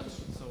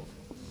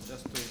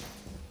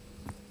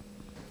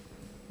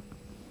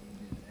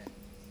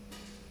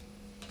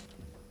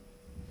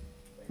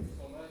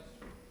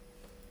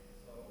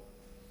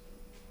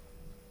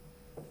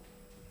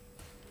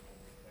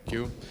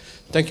Thank you.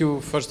 Thank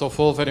you, first of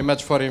all, very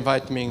much for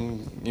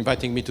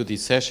inviting me to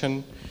this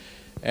session.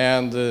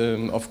 And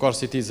of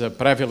course, it is a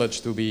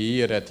privilege to be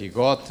here at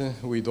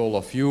IGOT with all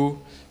of you.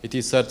 It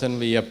is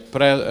certainly a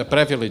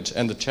privilege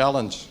and a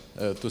challenge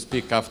to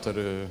speak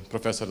after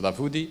Professor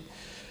Davoudi.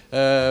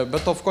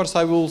 But of course,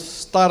 I will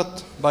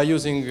start by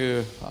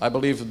using, I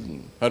believe,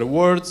 her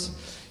words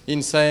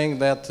in saying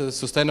that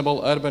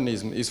sustainable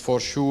urbanism is for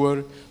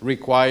sure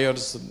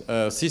requires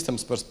a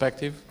systems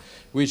perspective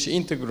which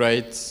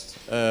integrates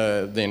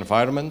the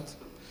environment,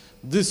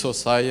 the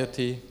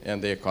society, and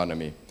the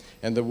economy.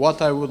 And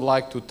what I would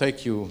like to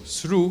take you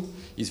through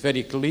is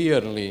very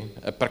clearly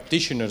a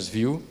practitioner's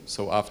view.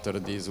 So after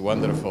this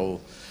wonderful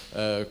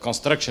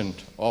construction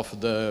of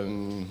the,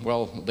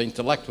 the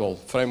intellectual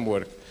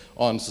framework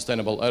on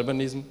sustainable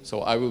urbanism,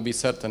 so I will be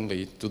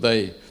certainly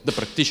today the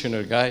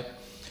practitioner guy,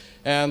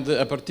 and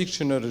a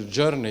practitioner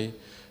journey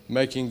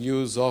making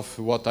use of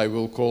what I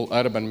will call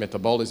urban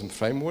metabolism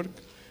framework,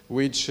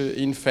 which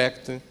in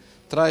fact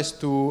tries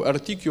to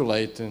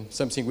articulate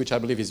something which I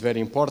believe is very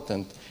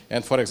important,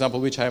 and for example,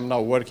 which I am now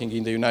working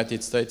in the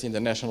United States in the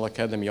National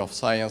Academy of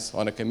Science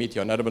on a committee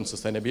on urban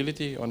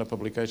sustainability, on a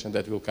publication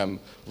that will come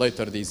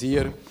later this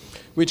year,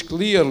 which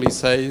clearly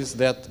says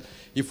that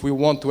if we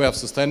want to have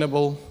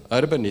sustainable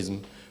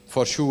urbanism,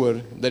 for sure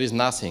there is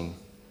nothing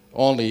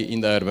only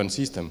in the urban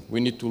system. We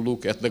need to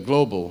look at the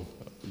global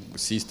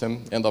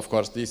system, and of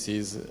course this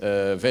is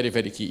a very,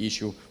 very key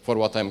issue for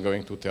what I'm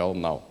going to tell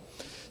now.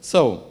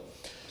 So,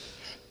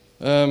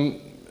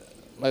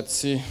 let's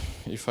see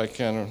if I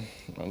can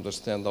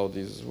understand how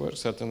this works.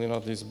 Certainly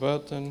not this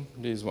button,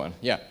 this one.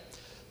 Yeah.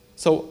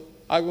 So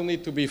I will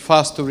need to be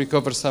fast to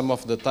recover some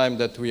of the time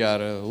that we are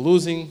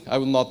losing. I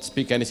will not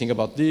speak anything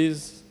about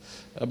this.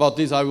 About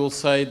this, I will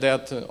say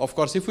that, of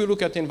course, if we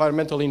look at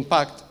environmental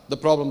impact, the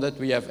problem that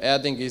we have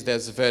adding is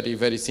there's a very,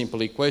 very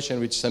simple equation,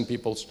 which some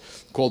people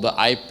call the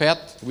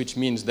IPAT, which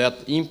means that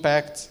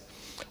impacts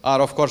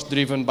are, of course,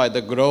 driven by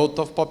the growth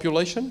of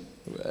population,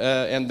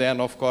 and then,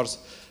 of course,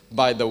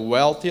 by the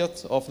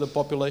wealthiest of the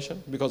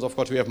population, because, of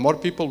course, we have more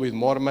people with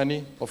more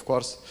money, of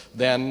course,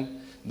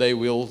 then they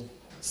will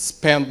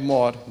spend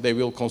more, they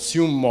will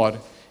consume more,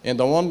 and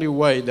the only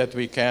way that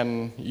we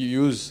can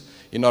use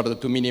in order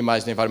to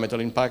minimize the environmental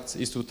impacts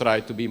is to try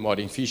to be more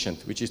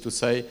efficient, which is to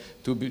say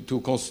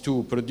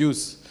to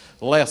produce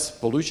less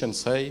pollution,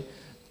 say,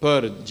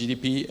 per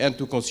GDP and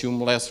to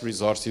consume less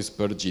resources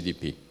per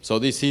GDP. So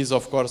this is,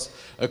 of course,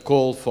 a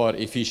call for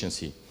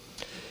efficiency.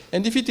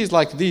 And if it is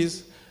like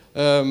this,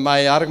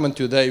 my argument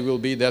today will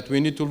be that we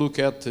need to look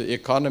at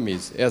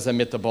economies as a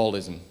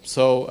metabolism.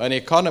 So an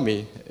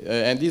economy,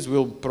 and this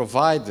will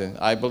provide,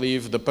 I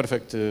believe, the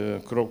perfect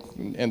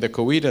and the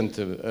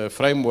coherent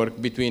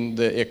framework between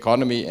the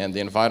economy and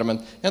the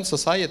environment and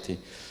society.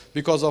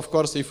 Because, of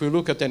course, if we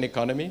look at an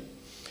economy,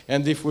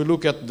 and if we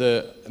look at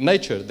the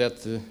nature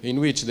that, in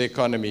which the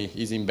economy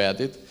is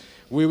embedded,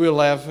 we will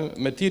have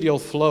material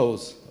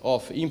flows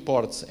of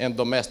imports and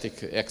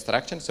domestic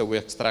extraction. So we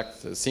extract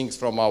things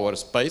from our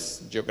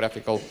space,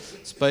 geographical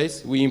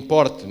space. We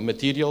import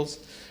materials.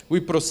 We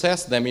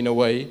process them in a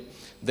way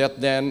that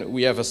then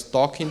we have a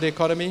stock in the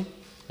economy.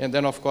 And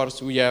then, of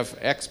course, we have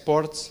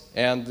exports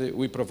and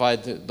we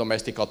provide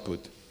domestic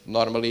output,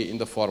 normally in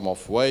the form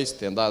of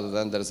waste and other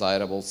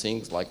undesirable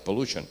things like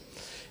pollution.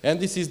 And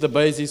this is the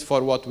basis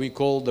for what we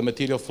call the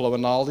material flow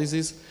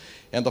analysis.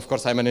 And of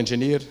course, I'm an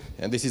engineer,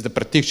 and this is the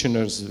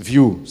practitioner's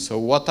view. So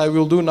what I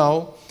will do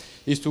now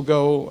is to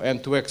go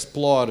and to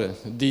explore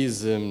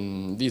this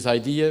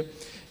idea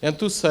and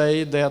to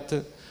say that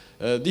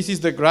this is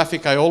the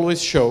graphic I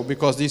always show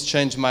because this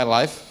changed my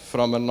life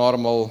from a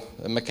normal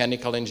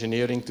mechanical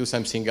engineering to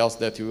something else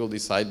that you will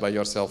decide by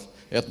yourself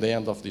at the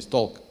end of this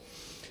talk.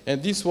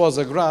 And this was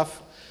a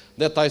graph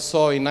that I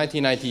saw in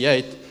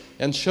 1998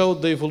 and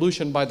showed the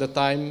evolution by the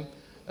time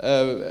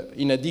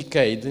in a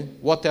decade,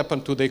 what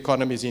happened to the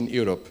economies in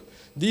Europe.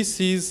 This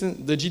is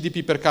the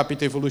GDP per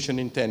capita evolution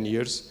in 10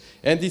 years,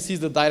 and this is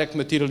the direct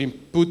material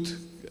input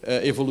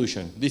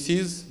evolution. This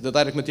is the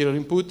direct material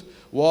input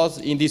was,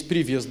 in this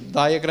previous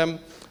diagram,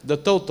 the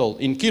total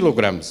in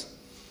kilograms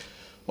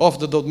of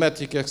the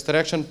domestic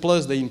extraction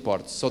plus the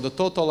imports. So the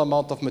total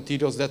amount of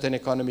materials that an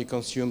economy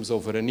consumes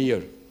over a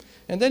year.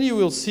 And then you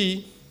will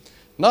see,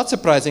 not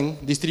surprising,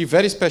 these three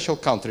very special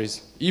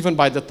countries, even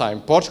by the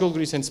time, Portugal,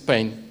 Greece, and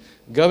Spain,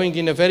 going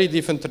in a very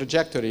different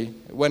trajectory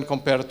when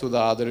compared to the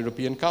other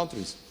European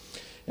countries.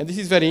 And this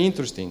is very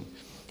interesting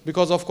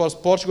because, of course,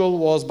 Portugal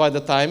was, by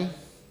the time,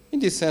 in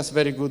this sense,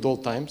 very good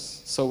old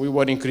times. So we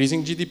were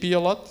increasing GDP a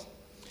lot,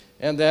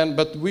 and then,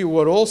 but we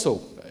were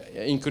also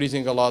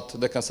increasing a lot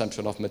the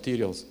consumption of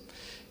materials.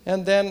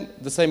 And then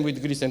the same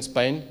with Greece and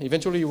Spain.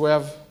 Eventually, you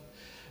have,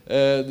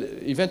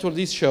 eventually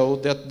this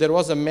showed that there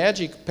was a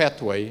magic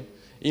pathway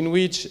in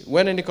which,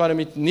 when an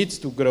economy needs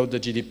to grow the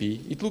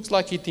GDP, it looks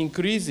like it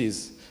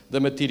increases the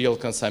material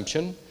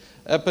consumption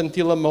up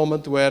until a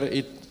moment where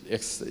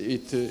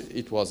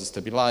it was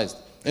stabilized.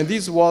 And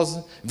this was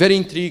very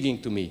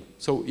intriguing to me.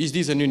 So is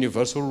this a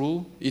universal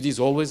rule? It is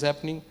always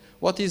happening?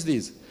 What is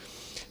this?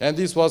 And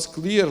this was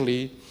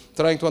clearly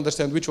trying to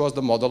understand which was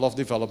the model of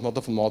development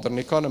of modern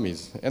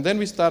economies. And then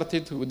we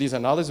started with this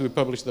analysis. We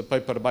published the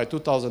paper by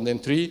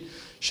 2003,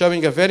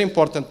 showing a very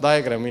important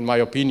diagram, in my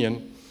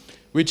opinion,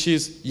 which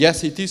is,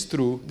 yes, it is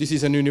true, this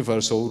is an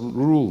universal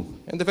rule,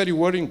 and a very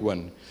worrying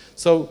one.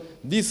 So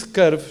this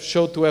curve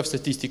showed to have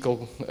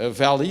statistical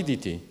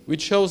validity,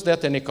 which shows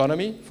that an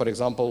economy, for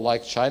example,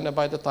 like China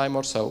by the time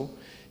or so,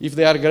 if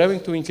they are growing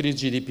to increase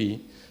GDP,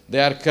 they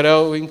are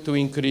growing to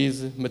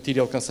increase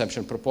material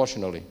consumption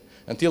proportionally,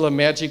 until a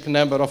magic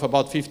number of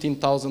about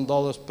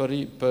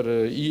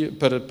 $15,000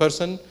 per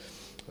person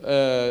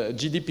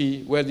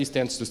GDP, where this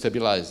tends to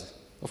stabilize.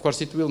 Of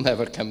course, it will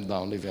never come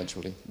down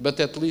eventually, but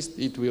at least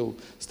it will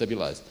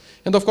stabilize.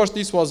 And of course,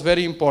 this was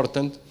very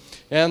important,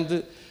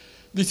 and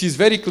this is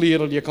very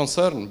clearly a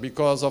concern,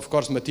 because of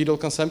course, material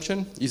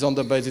consumption is on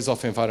the basis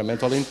of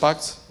environmental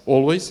impacts,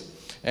 always,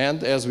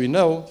 and as we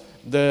know,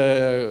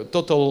 the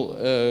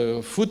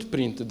total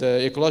footprint,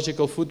 the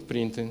ecological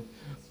footprint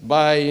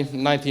by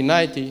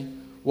 1990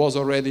 was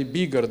already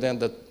bigger than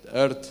the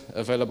Earth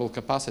available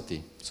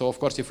capacity. So of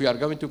course, if we are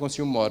going to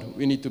consume more,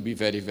 we need to be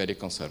very, very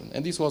concerned.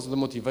 And this was the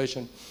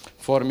motivation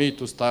for me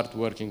to start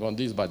working on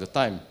this by the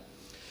time.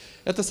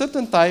 At a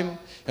certain time,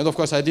 and of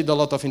course I did a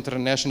lot of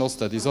international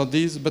studies on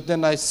this, but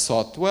then I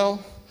thought, well,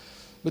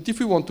 but if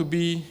we want to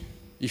be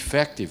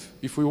effective,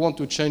 if we want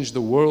to change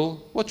the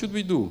world, what should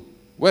we do?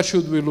 Where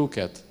should we look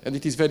at? And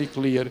it is very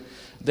clear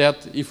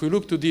that if we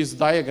look to this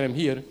diagram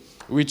here,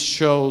 which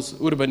shows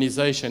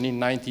urbanization in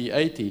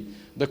 1980,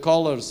 the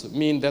colors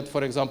mean that,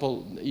 for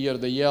example, here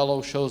the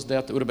yellow shows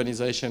that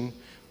urbanization,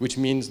 which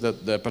means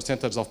that the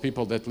percentage of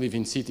people that live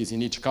in cities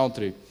in each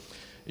country,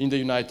 in the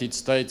United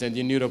States and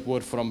in Europe,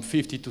 were from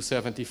 50 to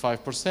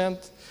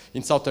 75%.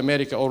 In South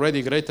America,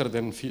 already greater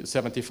than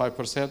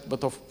 75%,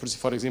 but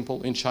for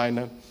example, in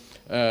China,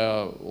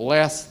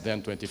 less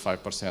than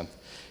 25%.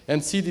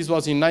 And see, this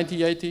was in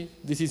 1980,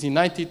 this is in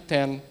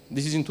 1910,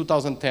 this is in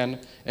 2010,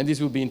 and this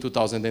will be in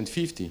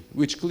 2050,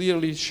 which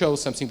clearly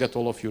shows something that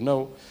all of you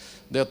know,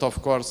 that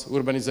of course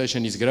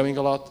urbanization is growing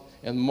a lot,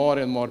 and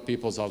more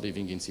people are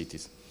living in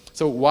cities.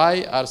 So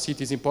why are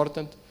cities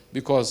important?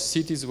 Because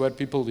cities where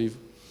people live,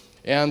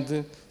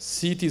 and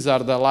cities are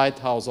the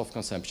lighthouse of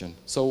consumption.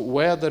 So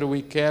whether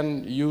we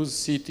can use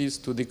cities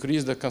to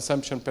decrease the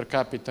consumption per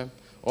capita,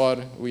 or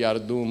we are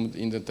doomed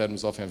in the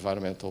terms of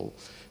environmental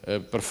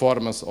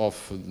performance of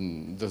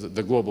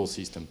the global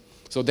system.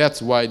 So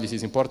that's why this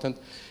is important,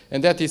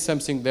 and that is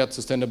something that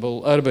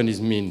sustainable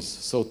urbanism means.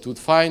 So to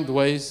find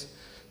ways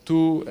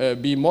to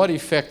be more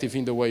effective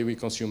in the way we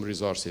consume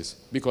resources,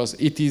 because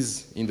it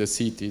is in the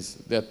cities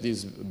that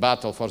this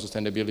battle for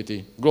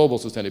sustainability, global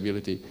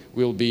sustainability,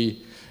 will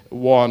be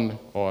won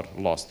or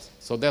lost.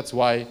 So that's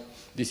why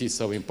this is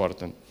so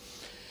important.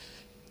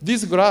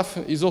 This graph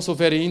is also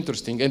very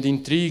interesting and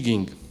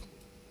intriguing.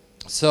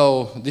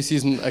 So this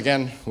is,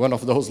 again, one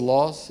of those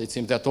laws. It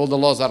seems that all the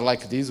laws are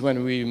like this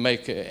when we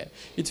make...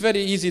 it's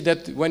very easy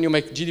that when you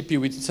make GDP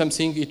with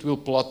something, it will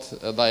plot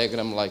a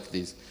diagram like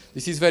this.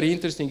 This is very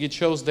interesting. It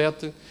shows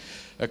that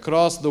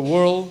across the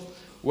world,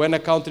 when a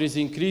country is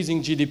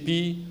increasing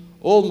GDP,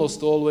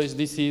 almost always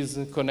this is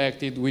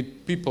connected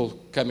with people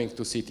coming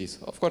to cities.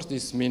 Of course,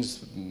 this means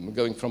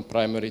going from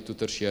primary to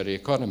tertiary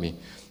economy.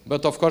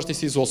 But of course,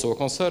 this is also a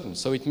concern.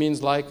 So it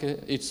means like,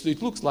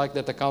 it looks like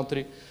that a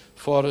country,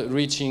 for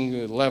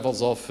reaching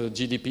levels of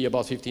GDP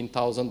about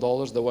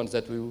 $15,000, the ones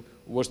that we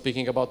were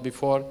speaking about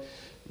before,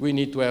 we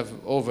need to have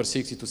over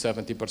 60 to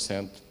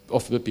 70%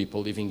 of the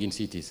people living in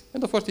cities.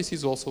 And of course, this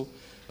is also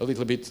a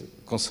little bit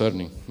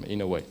concerning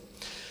in a way.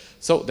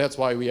 So that's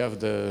why we have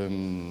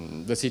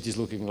the cities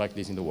looking like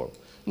this in the world.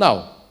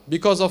 Now,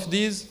 because of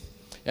this,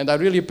 and I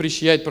really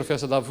appreciate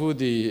Professor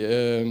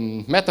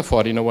Davoudi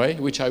metaphor in a way,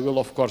 which I will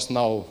of course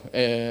now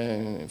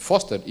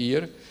foster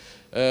here.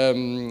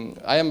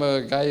 I am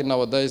a guy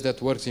nowadays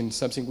that works in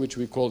something which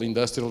we call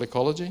industrial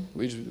ecology,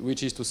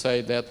 which is to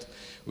say that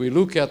we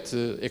look at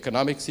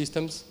economic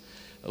systems,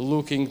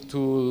 looking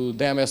to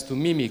them as to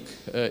mimic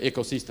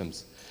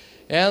ecosystems.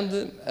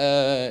 And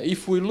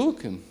if we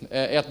look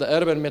at the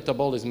urban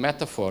metabolism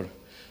metaphor,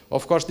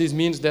 of course this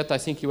means that I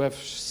think you have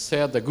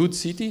said a good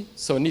city,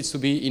 so it needs to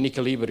be in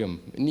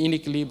equilibrium,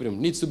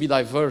 needs to be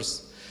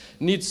diverse,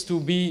 needs to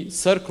be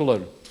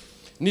circular,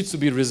 needs to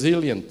be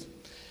resilient.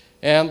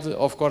 And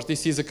of course,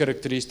 this is a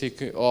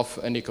characteristic of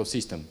an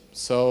ecosystem.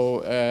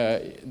 So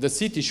the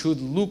city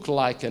should look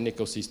like an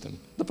ecosystem.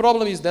 The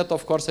problem is that,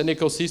 of course, an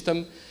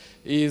ecosystem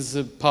is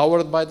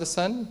powered by the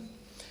sun,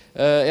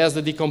 as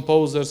the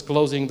decomposers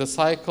closing the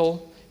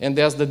cycle, and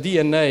as the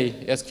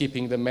DNA as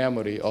keeping the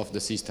memory of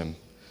the system.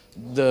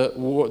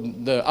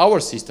 Our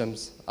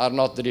systems are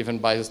not driven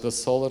by the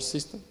solar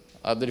system,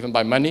 are driven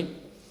by money,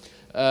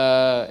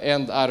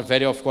 and are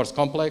very, of course,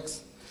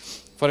 complex.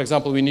 For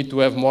example, we need to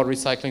have more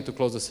recycling to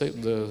close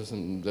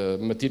the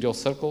material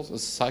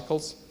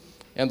cycles.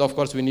 And of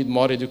course, we need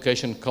more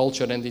education,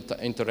 culture, and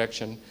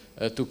interaction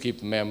to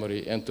keep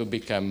memory and to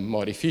become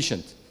more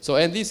efficient. So,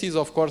 and this is,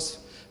 of course,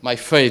 my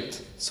fate.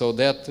 So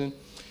that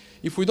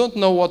if we don't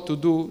know what to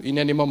do in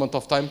any moment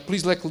of time,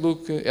 please let's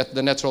look at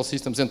the natural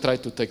systems and try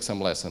to take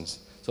some lessons.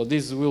 So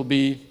this will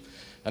be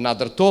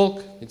another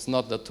talk. It's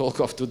not the talk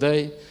of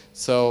today.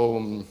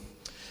 So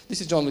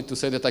this is only to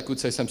say that I could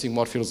say something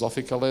more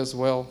philosophical as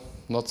well.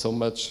 Not so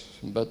much,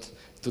 but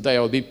today I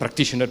will be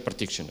practitioner.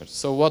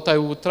 So what I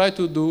would try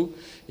to do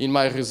in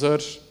my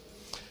research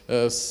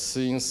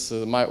since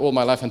all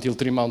my life until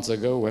 3 months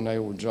ago when I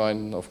would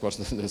join, of course,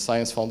 the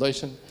Science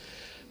Foundation,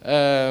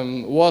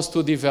 was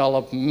to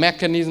develop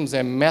mechanisms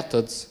and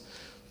methods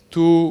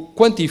to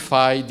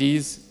quantify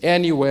these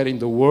anywhere in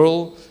the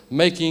world,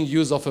 making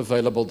use of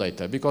available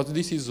data, because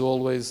this is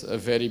always a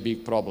very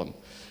big problem.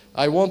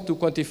 I want to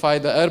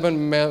quantify the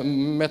urban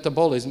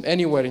metabolism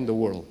anywhere in the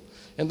world.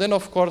 And then,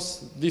 of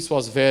course, this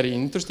was very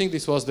interesting.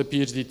 This was the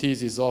PhD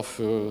thesis of,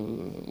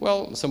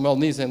 Samuel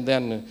Nis and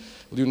then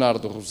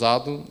Leonardo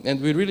Rosado. And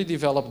we really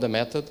developed a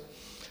method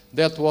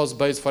that was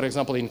based, for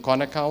example, in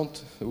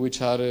ConAccount,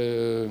 which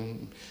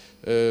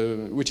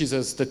is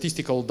a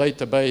statistical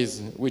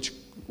database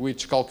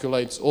which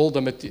calculates all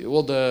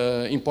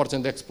the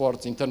important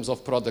exports in terms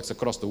of products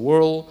across the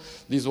world.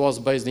 This was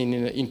based in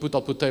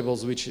input-output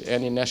tables, which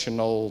any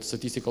national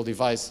statistical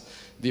device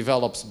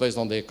develops based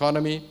on the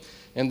economy.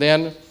 And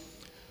then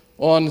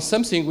on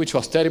something which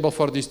was terrible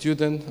for the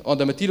student, on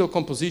the material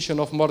composition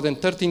of more than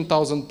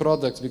 13,000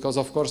 products, because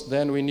of course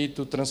then we need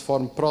to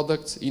transform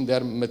products in their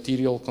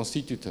material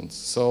constituents.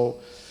 So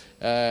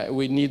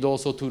we need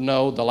also to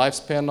know the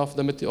lifespan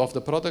of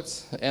the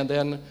products, and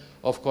then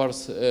of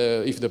course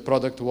if the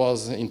product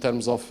was in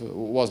terms of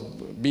was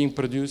being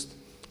produced,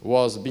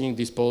 was being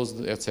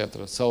disposed,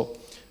 etc. So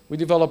we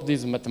developed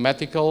this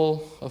mathematical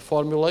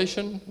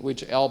formulation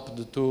which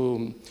helped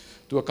to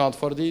account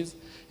for this.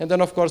 And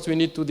then, of course, we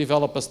need to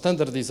develop a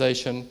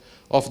standardization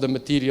of the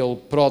material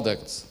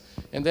products.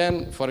 And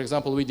then, for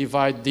example, we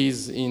divide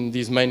these in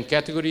these main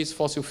categories: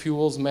 fossil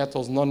fuels,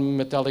 metals,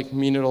 non-metallic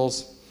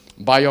minerals,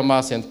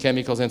 biomass, and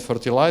chemicals and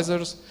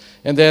fertilizers.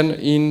 And then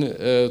in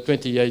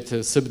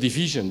 28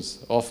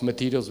 subdivisions of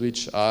materials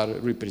which are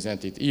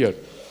represented here.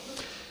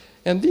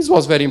 And this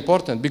was very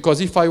important, because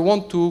if I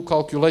want to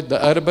calculate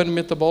the urban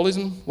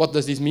metabolism, what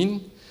does this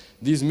mean?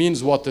 This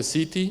means what the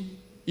city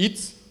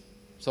eats.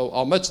 So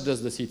how much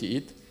does the city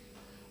eat?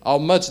 How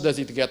much does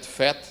it get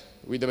fat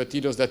with the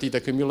materials that it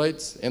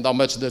accumulates? And how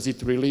much does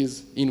it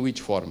release in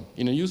which form?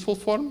 In a useful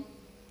form,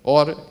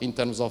 or in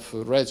terms of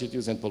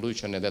residues and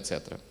pollution and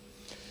etc.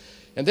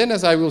 And then,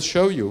 as I will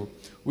show you,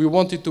 we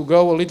wanted to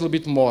go a little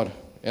bit more.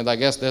 And I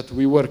guess that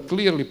we were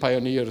clearly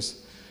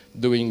pioneers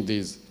doing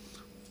this.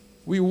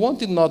 We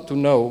wanted not to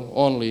know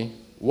only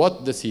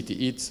what the city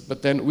eats,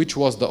 but then which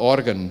was the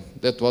organ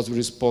that was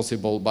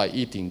responsible by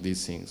eating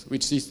these things,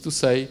 which is to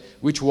say,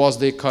 which was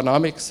the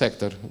economic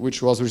sector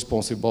which was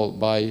responsible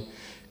by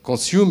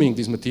consuming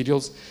these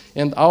materials,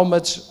 and how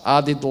much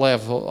added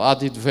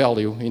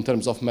value in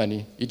terms of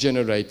money it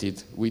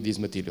generated with these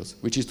materials,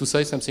 which is to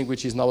say something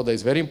which is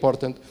nowadays very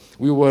important.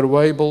 We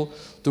were able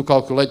to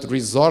calculate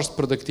resource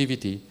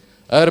productivity,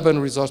 urban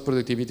resource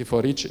productivity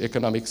for each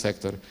economic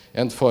sector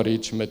and for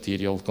each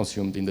material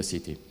consumed in the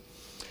city.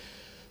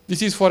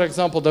 This is, for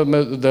example,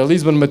 the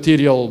Lisbon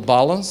material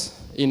balance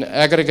in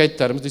aggregate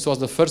terms. This was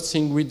the first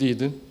thing we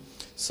did.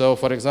 So,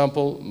 for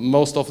example,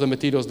 most of the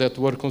materials that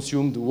were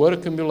consumed were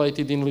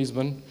accumulated in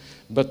Lisbon,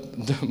 but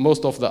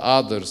most of the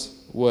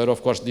others were,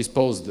 of course,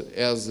 disposed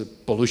as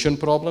pollution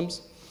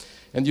problems.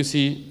 And you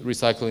see,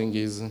 recycling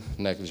is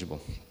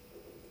negligible.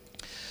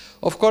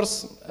 Of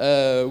course,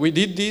 we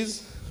did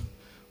this.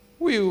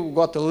 We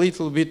got a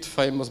little bit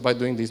famous by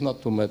doing this,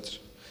 not too much,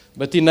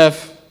 but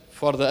enough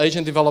for the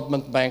Asian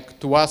Development Bank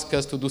to ask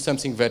us to do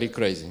something very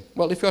crazy.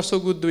 Well, if you are so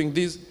good doing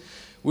this,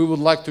 we would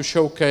like to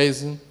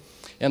showcase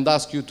and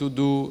ask you to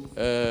do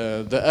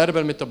the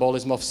urban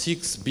metabolism of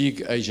 6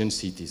 big Asian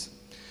cities.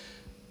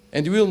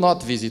 And you will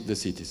not visit the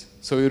cities.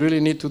 So you really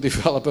need to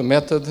develop a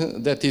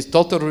method that is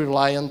totally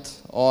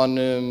reliant on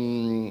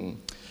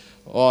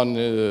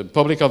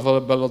public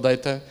available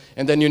data,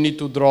 and then you need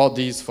to draw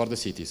these for the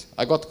cities.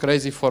 I got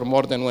crazy for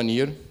more than 1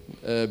 year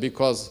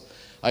because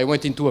I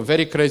went into a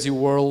very crazy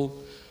world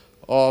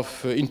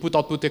of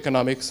input-output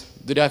economics,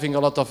 deriving a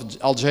lot of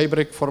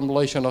algebraic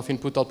formulation of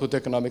input-output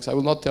economics. I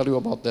will not tell you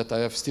about that. I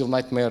have still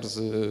nightmares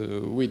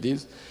with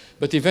this.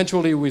 But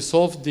eventually we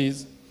solved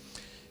this,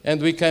 and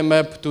we came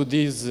up to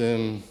this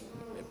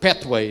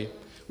pathway,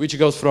 which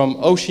goes from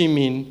Ho Chi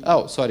Minh.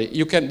 Oh, sorry.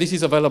 This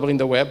is available in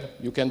the web.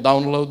 You can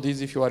download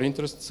this if you are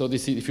interested. So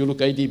this is, if you look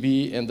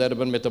ADB and the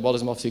urban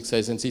metabolism of 6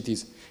 Asian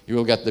cities, you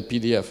will get the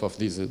PDF of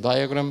this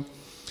diagram.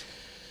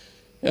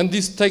 And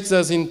this takes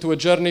us into a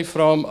journey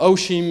from Ho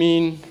Chi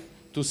Minh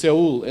to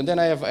Seoul. And then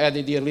I have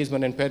added here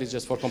Lisbon and Paris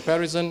just for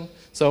comparison.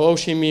 So Ho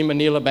Chi Minh,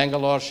 Manila,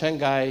 Bangalore,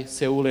 Shanghai,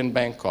 Seoul, and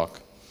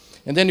Bangkok.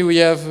 And then we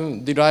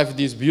have derived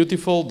these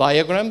beautiful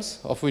diagrams,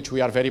 of which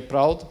we are very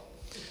proud.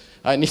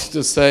 I need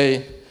to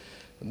say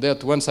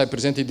that once I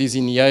presented this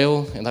in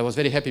Yale, and I was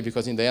very happy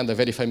because in the end a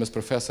very famous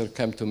professor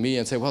came to me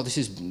and said, well, this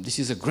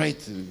is a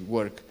great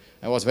work.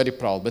 I was very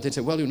proud. But he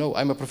said, well, you know,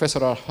 I'm a professor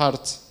of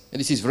arts, and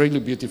this is really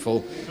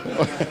beautiful.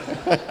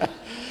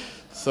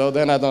 So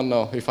then I don't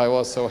know if I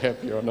was so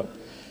happy or not.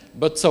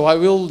 But so I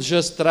will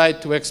just try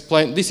to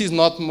explain. This is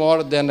not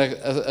more than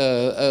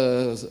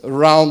a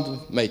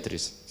round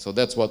matrix. So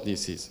that's what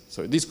this is.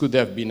 So this could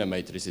have been a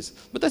matrix.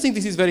 But I think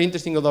this is very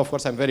interesting, although of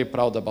course I'm very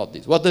proud about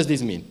this. What does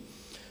this mean?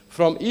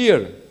 From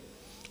year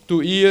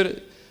to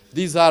year,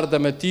 these are the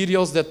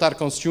materials that are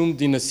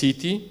consumed in a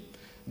city,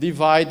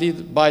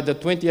 divided by the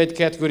 28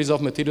 categories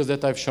of materials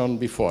that I've shown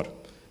before.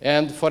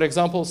 And for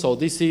example, so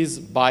this is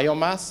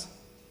biomass.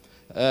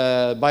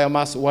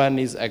 Biomass 1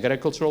 is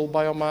agricultural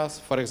biomass.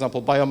 For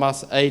example,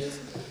 biomass 8,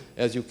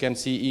 as you can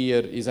see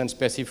here, is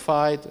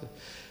unspecified.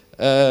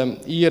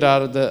 Here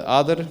are the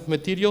other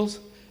materials.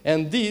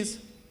 And this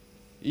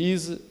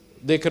is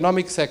the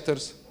economic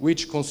sectors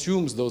which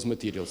consumes those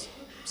materials.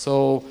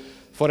 So,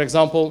 for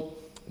example,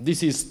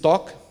 this is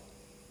stock,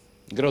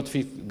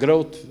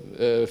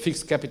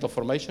 fixed capital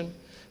formation.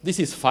 This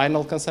is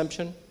final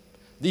consumption.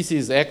 This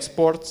is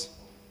exports.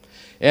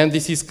 And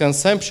this is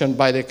consumption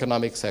by the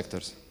economic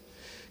sectors.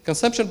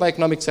 Consumption by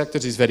economic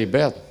sectors is very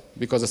bad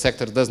because the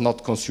sector does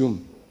not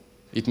consume.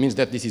 It means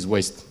that this is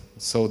waste.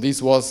 So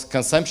this was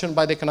consumption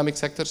by the economic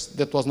sectors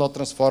that was not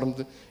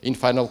transformed in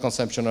final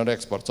consumption or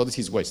export. So this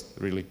is waste,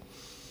 really.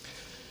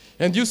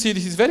 And you see,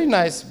 this is very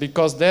nice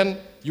because then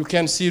you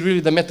can see really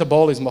the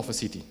metabolism of a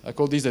city. I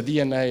call this the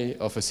DNA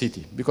of a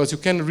city because you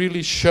can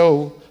really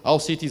show how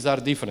cities are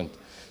different.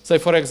 Say,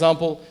 for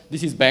example,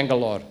 this is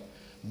Bangalore.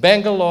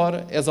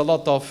 Bangalore has a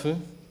lot of,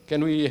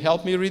 can we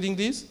help me reading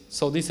this?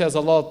 So this has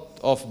a lot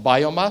of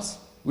biomass,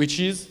 which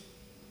is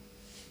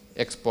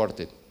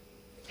exported.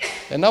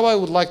 And now I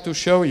would like to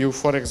show you,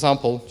 for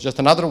example, just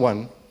another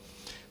one,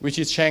 which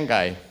is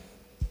Shanghai.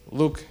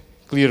 Look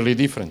clearly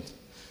different.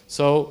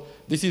 So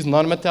this is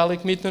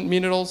non-metallic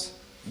minerals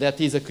that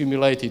is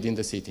accumulated in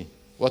the city.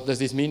 What does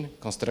this mean?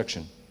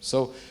 Construction.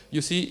 So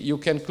you see, you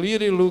can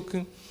clearly look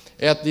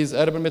at these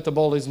urban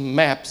metabolism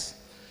maps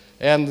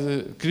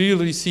and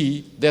clearly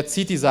see that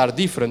cities are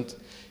different.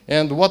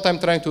 And what I'm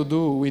trying to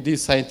do with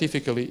this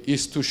scientifically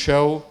is to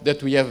show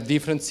that we have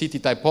different city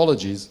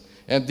typologies.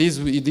 And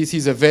this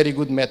is a very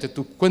good method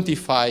to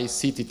quantify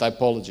city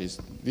typologies.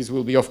 This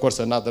will be, of course,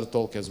 another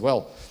talk as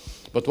well.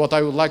 But what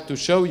I would like to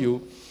show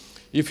you,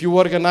 if you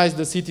organize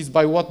the cities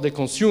by what they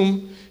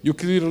consume, you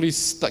clearly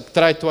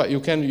you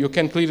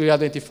can clearly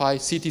identify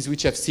cities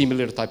which have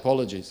similar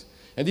typologies.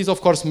 And this, of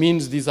course,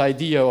 means this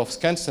idea of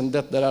Skansen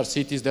that there are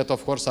cities that,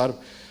 of course, are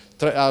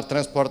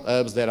transport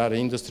hubs, there are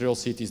industrial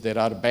cities, there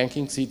are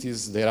banking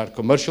cities, there are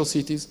commercial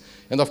cities.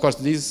 And, of course,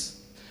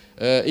 these,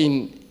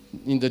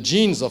 in the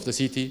genes of the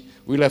city,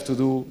 will have to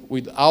do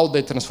with how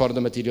they transform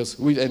the materials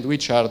and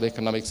which are the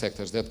economic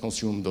sectors that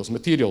consume those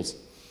materials.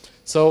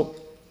 So,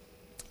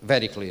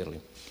 very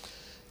clearly.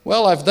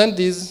 Well, I've done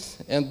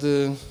this,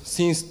 and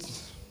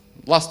since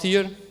last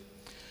year,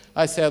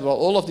 I said, well,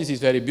 all of this is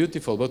very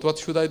beautiful, but what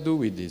should I do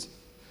with this?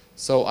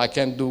 So I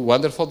can do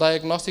wonderful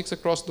diagnostics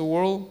across the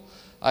world.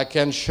 I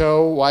can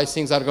show why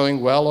things are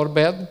going well or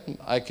bad.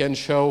 I can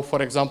show,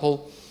 for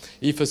example,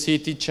 if a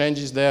city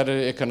changes their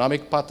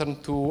economic pattern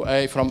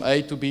from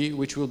A to B,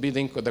 which will be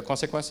the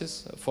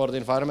consequences for the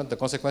environment, the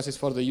consequences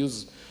for the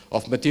use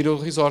of material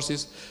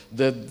resources,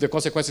 the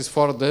consequences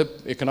for the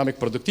economic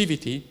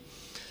productivity.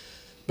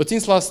 But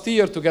since last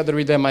year, together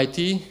with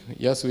MIT,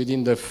 yes,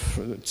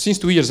 since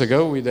 2 years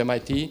ago with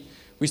MIT,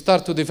 we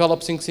start to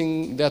develop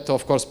something that,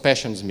 of course,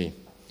 passions me.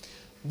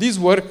 This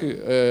work,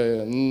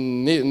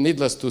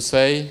 needless to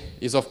say,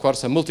 is, of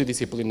course, a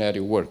multidisciplinary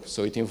work.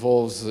 So it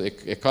involves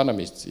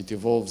economists, it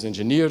involves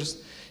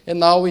engineers, and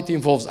now it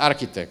involves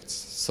architects.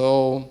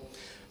 So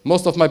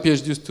most of my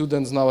PhD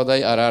students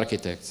nowadays are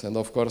architects. And,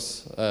 of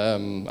course,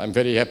 I'm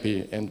very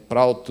happy and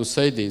proud to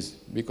say this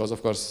because,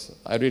 of course,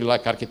 I really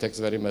like architects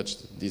very much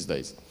these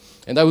days.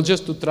 And I will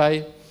just to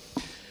try,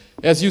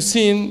 as you've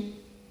seen,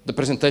 the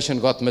presentation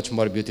got much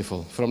more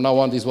beautiful. From now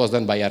on, this was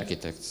done by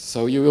architects.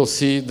 So you will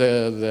see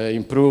the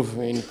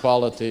improvement in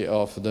quality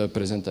of the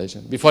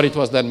presentation. Before it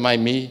was done by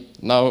me,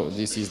 now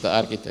this is the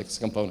architect's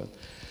component.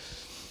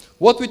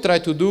 What we try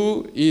to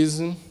do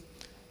is,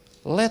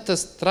 let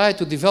us try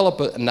to develop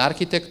an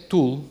architect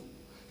tool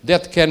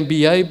that can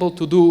be able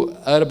to do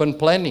urban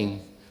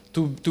planning,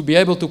 to be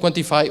able to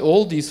quantify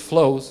all these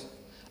flows,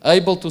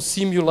 able to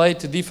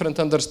simulate different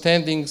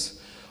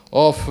understandings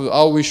of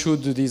how we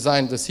should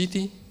design the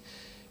city,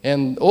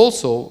 and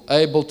also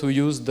able to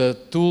use the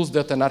tools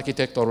that an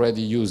architect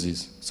already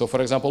uses. So,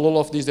 for example, all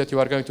of this that you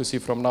are going to see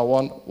from now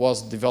on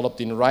was developed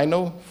in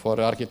Rhino. For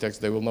architects,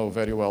 they will know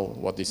very well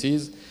what this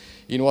is,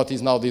 in what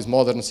is now this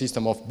modern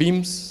system of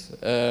beams.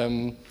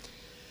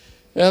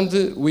 And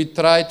we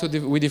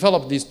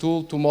developed this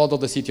tool to model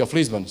the city of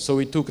Lisbon. So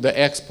we took the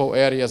Expo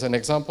area as an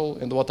example,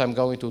 and what I'm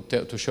going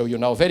to show you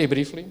now very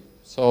briefly,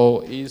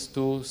 so is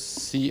to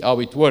see how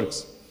it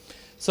works.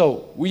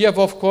 So we have,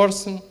 of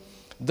course,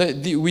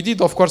 we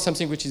did, of course,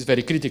 something which is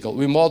very critical.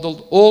 We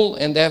modeled all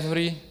and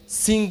every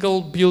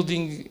single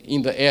building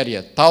in the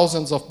area,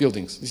 thousands of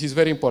buildings. This is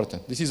very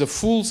important. This is a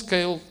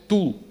full-scale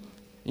tool,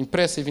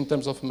 impressive in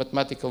terms of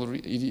mathematical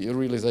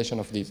realization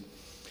of this.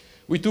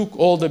 We took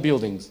all the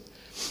buildings.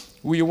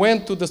 We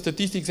went to the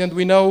statistics, and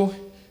we know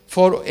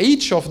for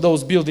each of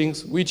those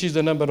buildings, which is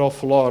the number of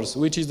floors,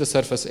 which is the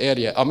surface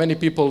area, how many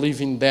people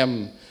live in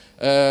them,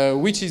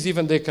 which is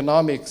even the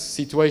economic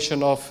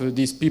situation of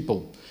these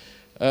people.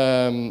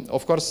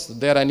 Of course,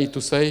 there I need to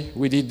say,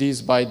 we did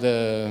this by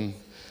the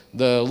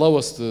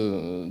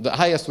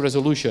highest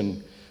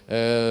resolution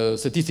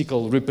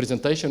statistical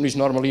representation, which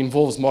normally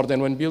involves more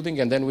than one building,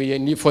 and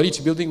then for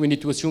each building we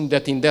need to assume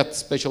that in that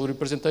spatial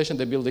representation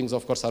the buildings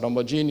of course are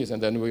homogeneous,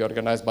 and then we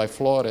organize by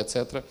floor,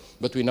 etc.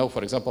 But we know,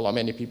 for example, how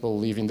many people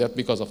live in that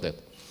because of that.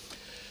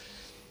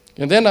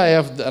 And then I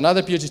have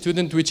another PhD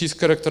student which is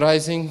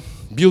characterizing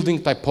building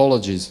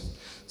typologies.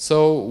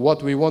 So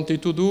what we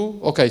wanted to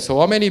do, okay, so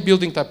how many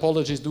building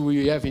typologies do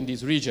we have in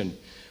this region?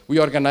 We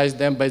organize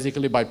them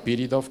basically by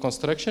period of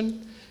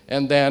construction,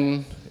 and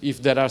then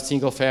if there are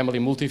single family,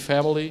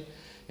 multifamily,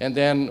 and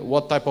then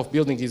what type of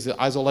building is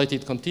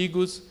isolated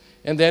contiguous,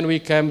 and then we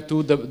come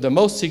to the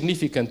most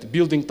significant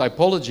building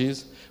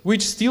typologies,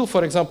 which still,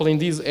 for example, in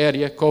this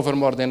area cover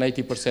more than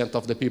 80%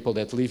 of the people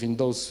that live in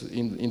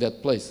that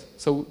place.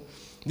 So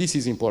this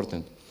is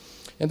important.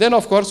 And then,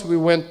 of course, we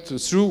went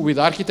through with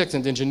architects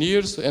and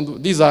engineers,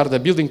 and these are the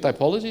building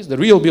typologies, the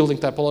real building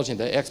typology in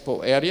the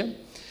expo area.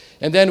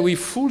 And then we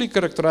fully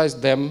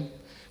characterized them,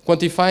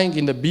 quantifying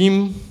in the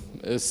BIM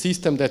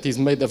system that is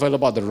made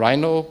available at the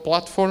Rhino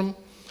platform,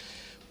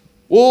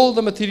 all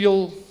the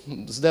materials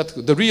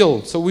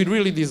so we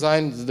really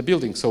designed the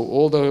building. So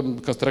all the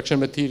construction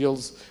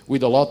materials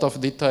with a lot of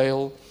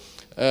detail,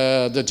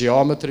 the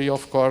geometry,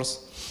 of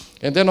course.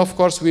 And then, of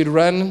course, we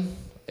run,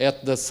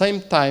 at the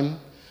same time,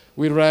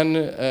 we run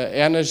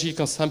energy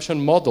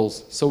consumption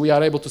models. So we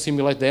are able to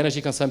simulate the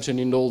energy consumption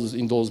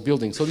in those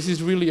buildings. So this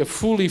is really a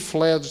fully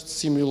fledged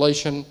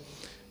simulation,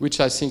 which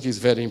I think is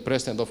very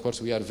impressive, and of course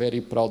we are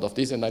very proud of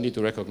this, and I need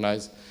to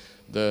recognize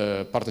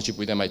the partnership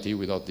with MIT.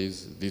 Without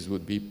this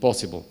would be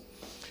possible.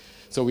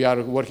 So we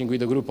are working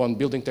with a group on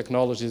building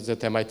technologies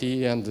at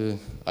MIT and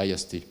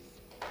IST.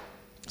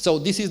 So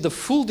this is the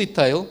full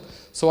detail.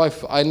 So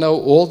I know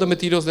all the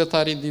materials that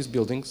are in these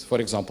buildings, for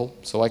example,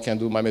 so I can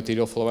do my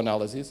material flow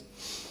analysis.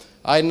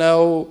 I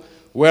know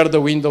where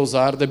the windows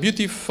are. The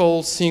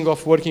beautiful thing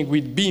of working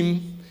with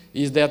BIM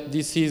is that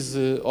this is,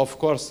 of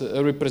course,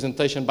 a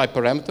representation by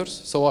parameters.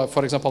 So,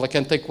 for example, I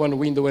can take one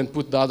window and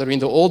put the other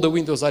window. All the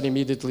windows are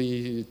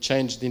immediately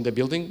changed in the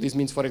building. This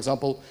means, for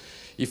example,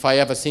 if I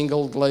have a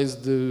single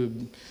glazed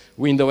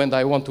window and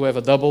I want to have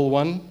a double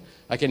one,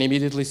 I can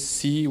immediately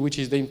see which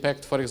is the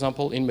impact, for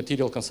example, in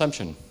material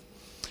consumption.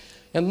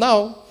 And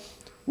now,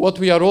 what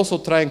we are also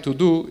trying to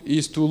do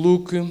is to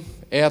look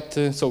at,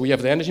 so we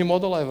have the energy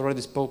model, I've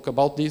already spoke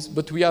about this,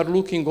 but we are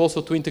looking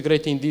also to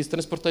integrate in this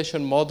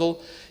transportation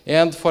model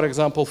and, for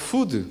example,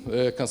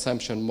 food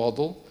consumption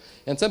model.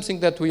 And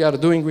something that we are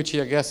doing, which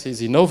I guess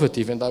is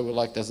innovative, and I would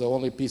like, that's the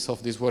only piece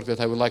of this work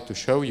that I would like to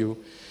show you,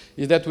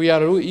 is that we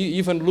are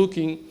even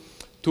looking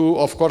to,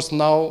 of course,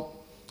 now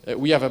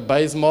we have a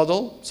base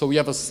model, so we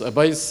have a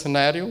base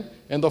scenario,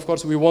 and of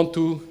course we want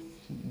to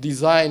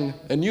design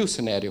a new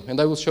scenario. And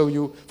I will show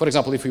you, for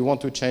example, if you want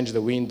to change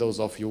the windows,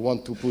 or if you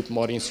want to put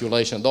more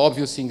insulation, the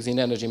obvious things in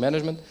energy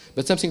management,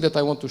 but something that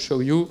I want to show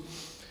you,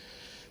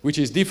 which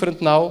is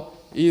different now,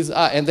 is,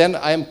 and then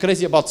I am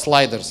crazy about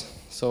sliders.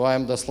 So I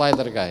am the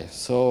slider guy.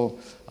 So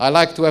I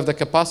like to have the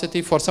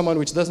capacity for someone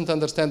which doesn't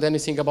understand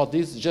anything about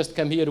this, just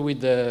come here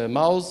with the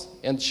mouse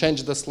and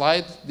change the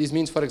slide. This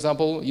means, for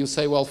example, you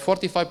say, well,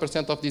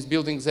 45% of these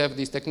buildings have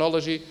this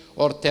technology,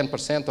 or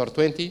 10% or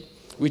 20%,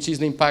 which is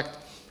the impact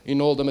in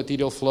all the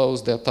material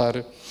flows that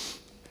are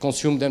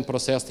consumed and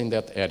processed in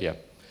that area.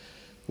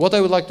 What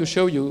I would like to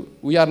show you,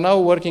 we are now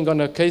working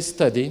on a case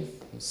study,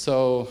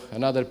 so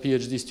another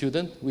PhD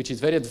student, which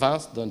is very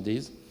advanced on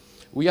this.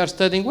 We are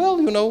studying,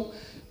 well, you know,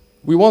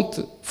 we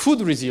want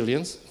food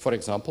resilience, for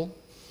example.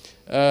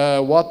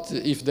 What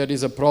if there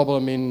is a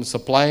problem in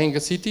supplying a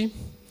city?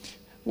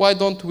 Why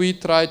don't we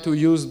try to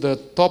use the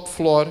top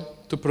floor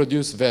to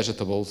produce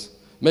vegetables,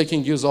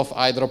 making use of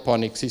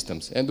hydroponic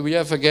systems? And we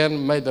have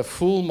again made a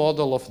full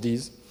model of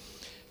this.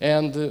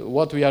 And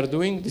what we are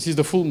doing, this is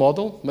the full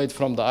model made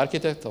from the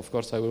architect. Of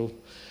course,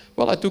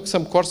 I took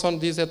some course on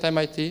this at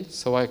MIT,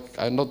 so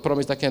I'm not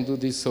promised I can do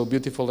this so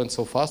beautiful and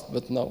so fast,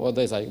 but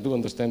nowadays I do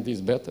understand this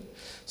better.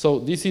 So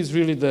this is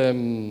really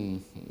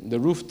the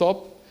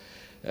rooftop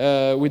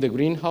with a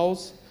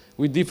greenhouse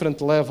with different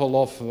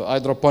level of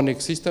hydroponic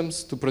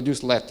systems to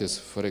produce lettuce,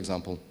 for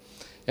example.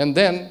 And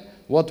then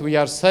what we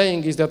are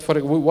saying is that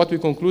what we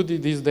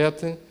concluded is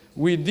that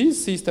with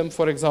this system,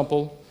 for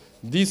example,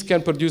 this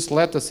can produce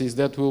lettuces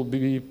that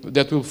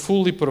will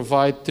fully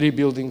provide 3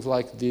 buildings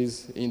like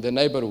this in the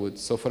neighborhood.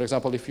 So, for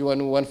example, if you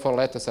want one for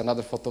lettuce,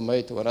 another for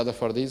tomato, another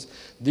for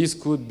this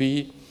could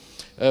be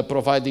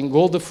providing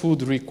all the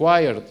food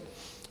required,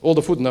 all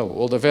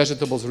the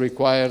vegetables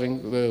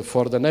requiring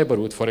for the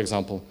neighborhood, for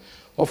example.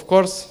 Of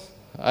course,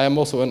 I am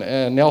also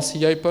an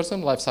LCA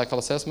person, life cycle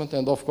assessment,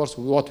 and of course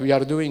what we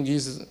are doing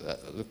is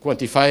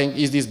quantifying,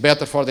 is this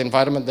better for the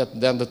environment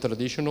than the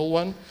traditional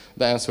one?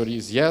 The answer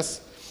is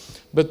yes.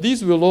 But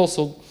this will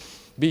also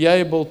be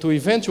able to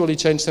eventually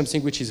change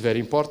something which is very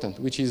important,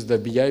 which is the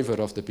behavior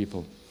of the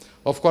people.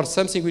 Of course,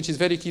 something which is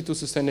very key to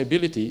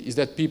sustainability is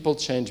that people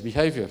change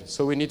behavior.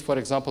 So we need, for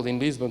example, in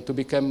Lisbon to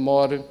become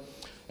more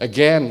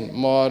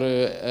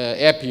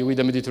happy with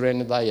the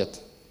Mediterranean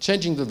diet.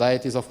 Changing the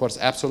diet is, of course,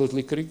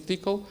 absolutely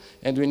critical,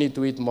 and we need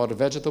to eat more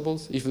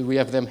vegetables. If we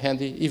have them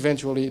handy,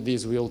 eventually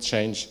this will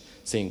change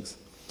things.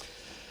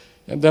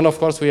 And then, of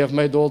course, we have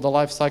made all the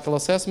life cycle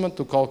assessment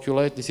to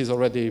calculate. This is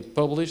already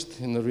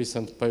published in a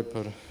recent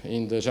paper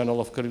in the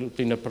Journal of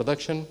Cleaner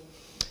Production.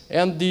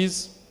 And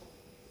this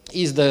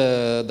is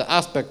the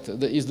aspect,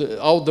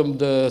 how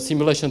the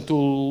simulation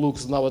tool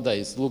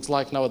looks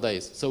like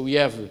nowadays. So we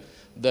have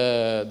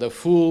the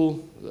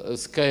full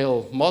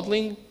scale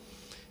modeling,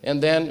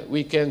 and then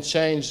we can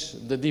change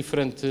the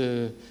different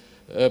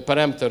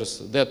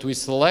parameters that we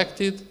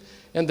selected,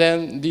 and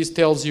then this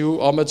tells you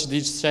how much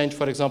this change,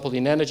 for example,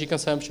 in energy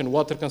consumption,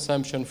 water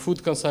consumption,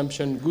 food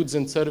consumption, goods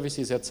and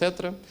services,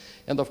 etc.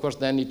 And of course,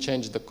 then it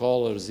changed the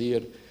colors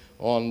here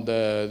on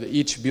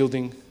each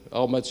building,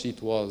 how much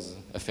it was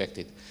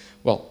affected.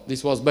 Well,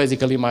 this was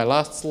basically my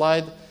last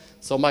slide.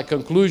 So my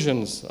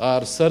conclusions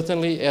are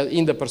certainly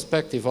in the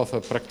perspective of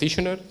a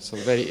practitioner, so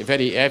very,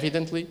 very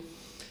evidently,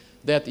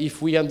 that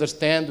if we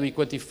understand, we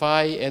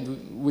quantify,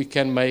 and we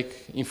can make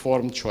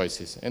informed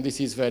choices. And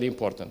this is very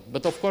important.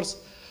 But of course,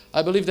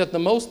 I believe that the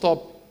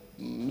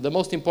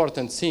most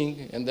important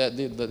thing, and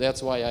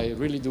that's why I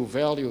really do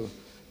value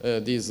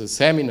this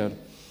seminar,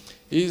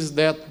 is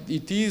that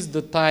it is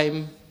the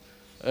time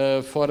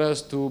for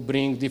us to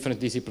bring different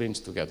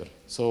disciplines together.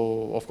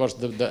 So, of course,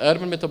 the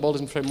urban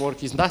metabolism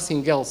framework is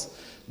nothing else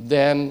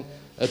than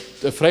a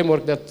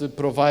framework that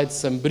provides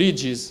some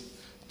bridges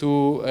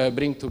to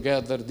bring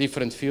together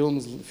different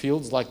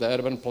fields like the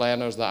urban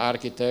planners, the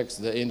architects,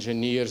 the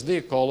engineers,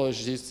 the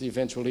ecologists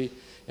eventually,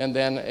 and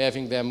then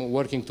having them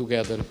working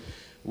together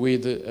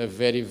with a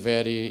very,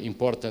 very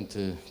important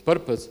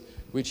purpose,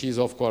 which is,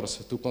 of course,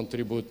 to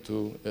contribute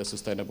to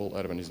sustainable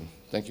urbanism.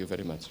 Thank you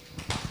very much.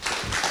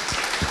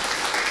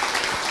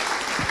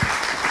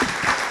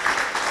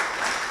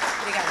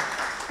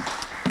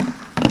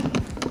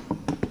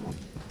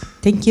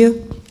 Thank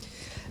you.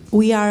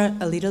 We are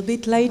a little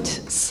bit late,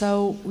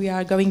 so we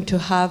are going to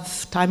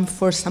have time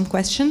for some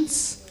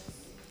questions.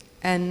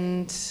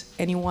 And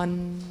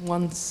anyone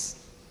wants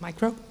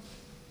micro?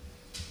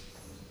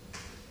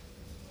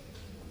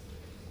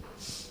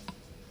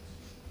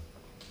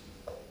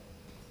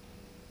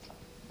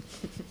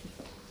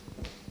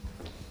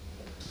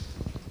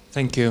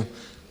 Thank you.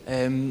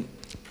 Present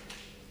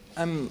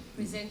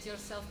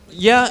yourself, please.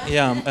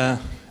 Yeah.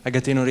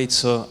 Agatino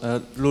Rizzo,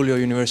 Luleå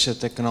University of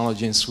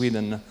Technology in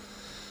Sweden.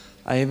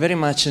 I very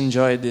much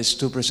enjoyed these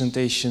two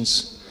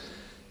presentations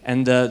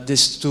and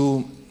these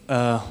two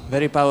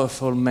very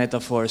powerful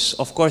metaphors.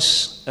 Of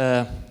course,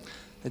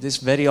 it is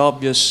very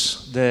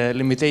obvious the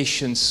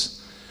limitations,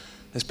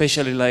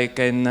 especially like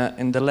in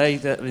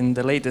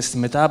the latest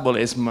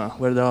metabolism,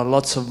 where there are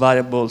lots of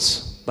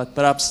variables, but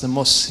perhaps the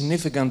most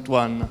significant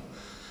one,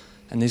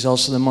 and is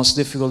also the most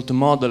difficult to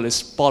model,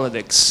 is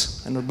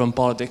politics and urban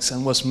politics,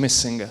 and what's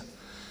missing.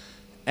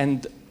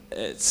 And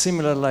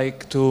similar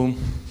like to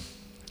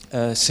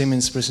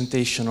Simin's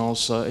presentation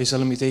also, is a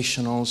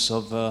limitation also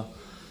of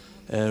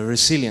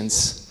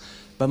resilience.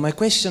 But my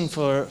question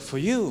for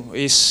you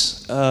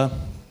is,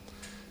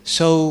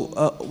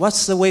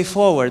 what's the way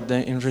forward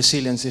in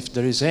resilience, if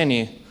there is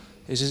any?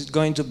 Is it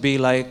going to be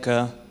like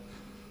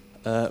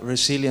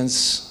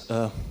resilience,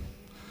 a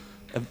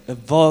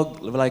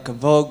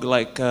vogue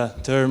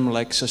term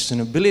like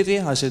sustainability,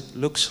 as it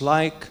looks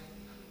like?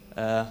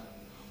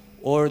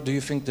 Or do you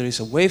think there is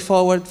a way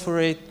forward for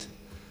it?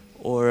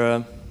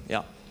 Or,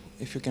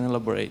 if you can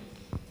elaborate.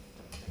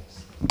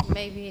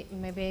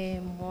 Maybe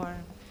more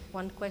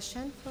one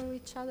question for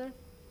each other.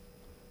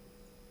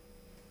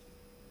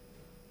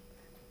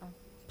 Oh,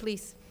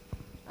 please.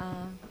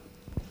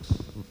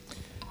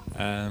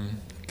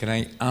 Can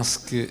I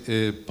ask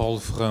Paulo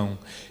Ferrão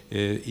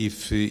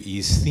if he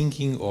is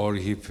thinking or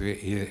if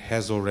he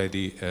has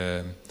already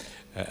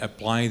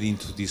applied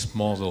into these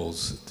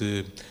models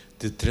the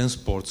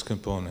transports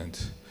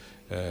component?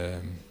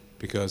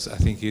 Because I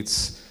think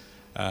it's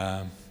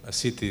a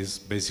city is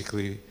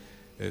basically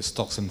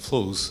stocks and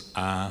flows.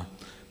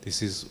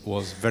 This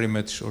was very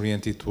much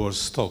oriented towards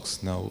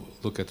stocks. Now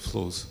look at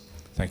flows.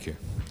 Thank you.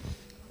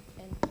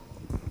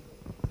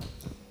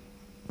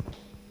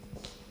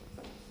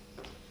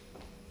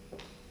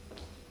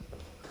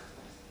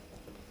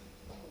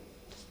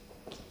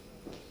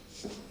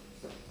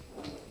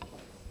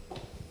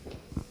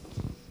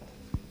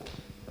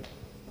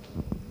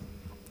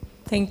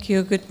 Thank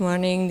you. Good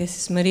morning. This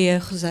is Maria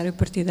Rosário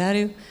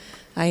Partidário,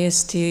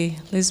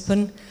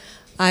 IST-Lisbon.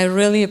 I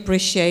really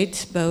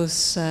appreciate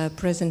both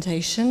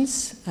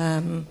presentations.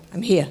 I'm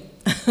here.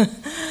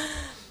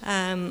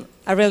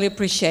 I really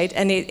appreciate,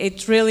 and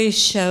it really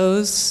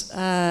shows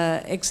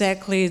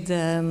exactly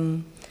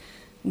the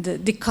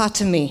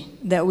dichotomy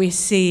that we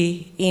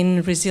see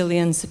in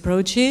resilience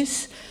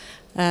approaches.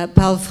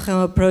 Paulo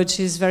Ferrão approach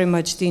is very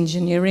much the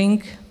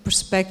engineering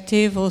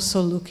perspective,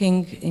 also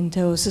looking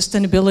into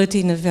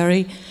sustainability in a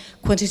very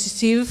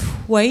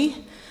quantitative way,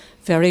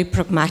 very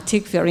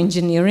pragmatic, very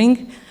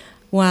engineering,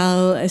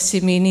 while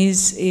Simin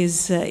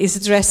is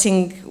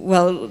addressing,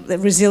 well, the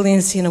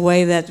resilience in a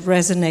way that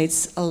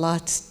resonates a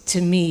lot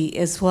to me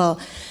as well.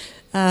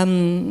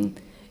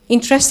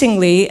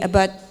 Interestingly,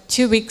 about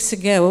 2 weeks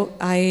ago,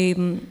 I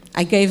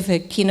gave a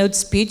keynote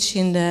speech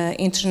in the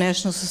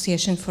International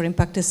Association for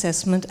Impact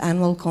Assessment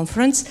annual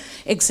conference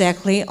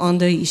exactly on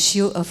the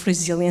issue of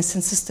resilience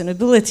and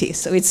sustainability.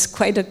 So it's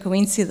quite a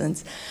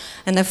coincidence.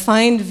 And I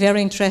find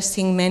very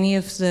interesting many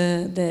of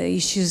the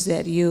issues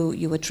that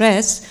you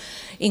address,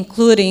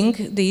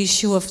 including the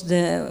issue of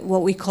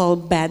what we call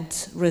bad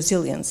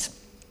resilience.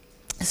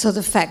 So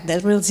the fact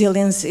that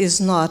resilience is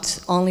not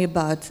only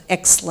about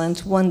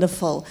excellent,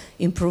 wonderful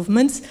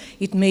improvements,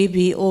 it may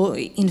be,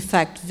 in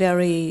fact,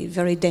 very,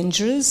 very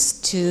dangerous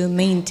to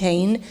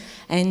maintain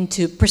and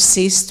to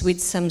persist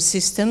with some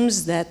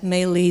systems that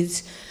may lead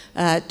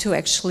to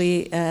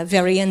actually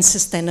very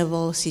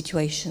unsustainable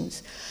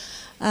situations.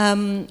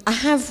 I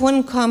have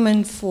one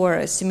comment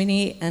for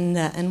Simin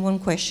and one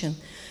question.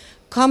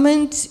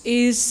 Comment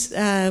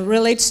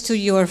relates to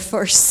your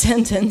first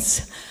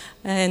sentence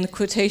and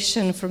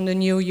quotation from the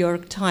New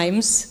York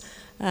Times,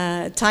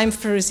 time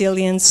for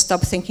resilience,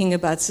 stop thinking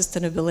about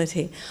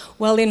sustainability.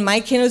 Well, in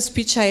my keynote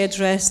speech, I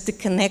addressed the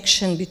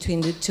connection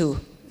between the two.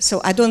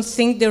 So I don't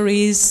think there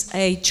is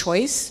a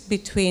choice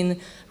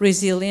between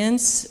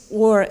resilience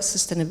or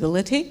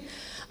sustainability.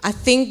 I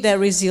think that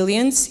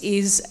resilience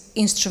is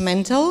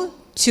instrumental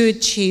to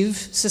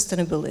achieve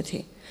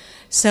sustainability.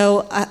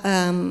 So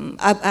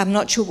I'm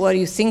not sure what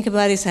you think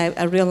about this.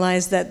 I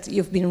realize that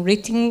you've been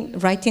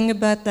writing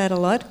about that a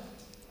lot.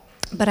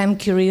 But I'm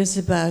curious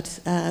about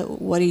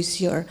what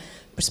is your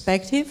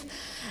perspective.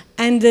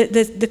 And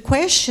the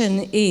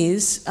question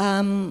is,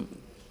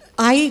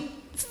 I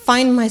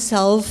find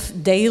myself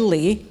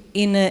daily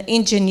in an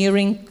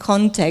engineering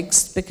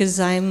context because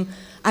I'm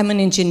an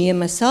engineer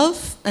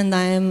myself and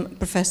I'm a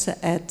professor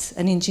at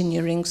an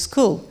engineering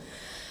school.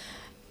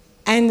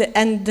 And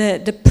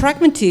the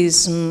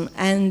pragmatism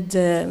and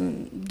the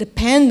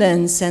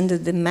dependence and the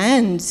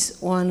demands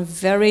on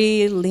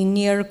very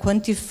linear,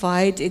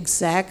 quantified,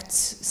 exact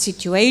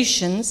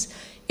situations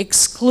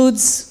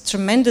excludes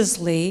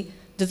tremendously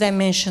the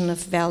dimension of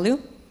value,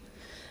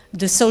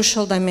 the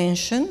social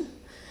dimension,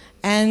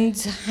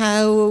 and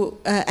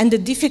and the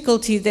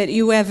difficulty that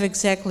you have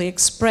exactly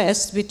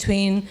expressed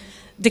between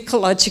the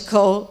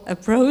ecological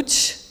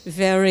approach,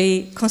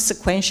 very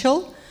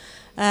consequential,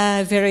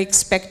 very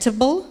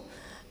expectable,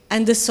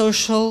 and the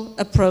social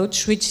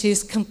approach, which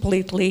is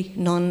completely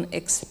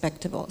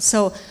non-expectable.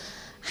 So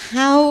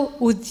how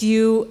would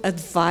you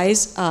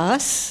advise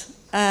us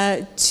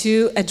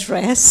to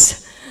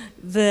address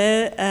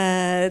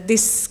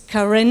this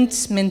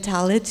current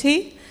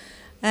mentality,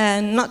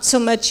 not so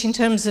much in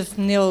terms of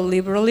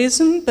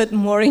neoliberalism, but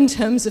more in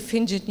terms of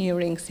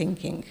engineering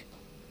thinking?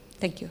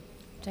 Thank you.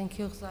 Thank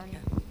you,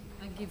 Rosalia.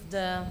 I give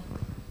the...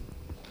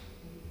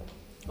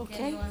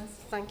 Okay,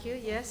 thank you.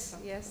 Yes,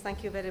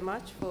 thank you very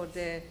much for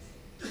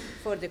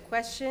the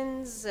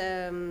questions.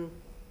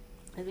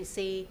 Let me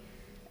see.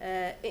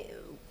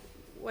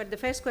 Well, the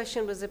first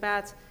question was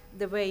about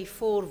the way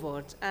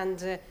forward,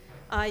 and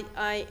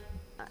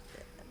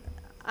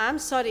I'm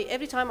sorry.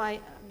 Every time I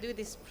do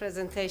this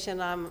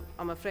presentation,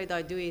 I'm afraid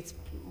I do it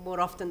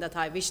more often than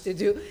I wish to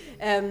do.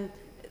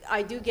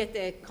 I do get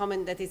a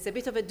comment that it's a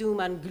bit of a doom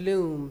and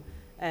gloom.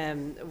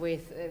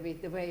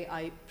 With the way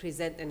I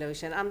present the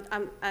notion.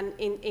 And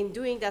in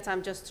doing that,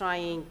 I'm just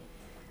trying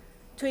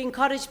to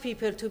encourage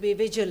people to be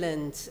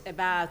vigilant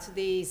about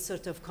these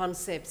sort of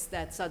concepts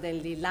that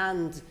suddenly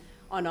land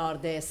on our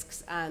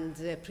desks and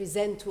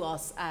present to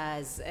us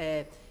as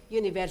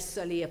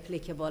universally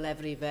applicable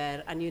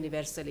everywhere and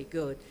universally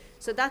good.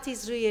 So that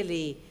is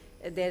really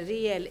the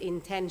real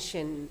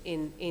intention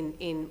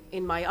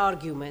in my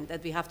argument,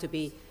 that we have to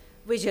be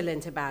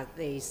vigilant about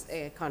these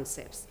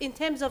concepts. In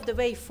terms of the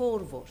way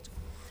forward,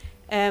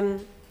 in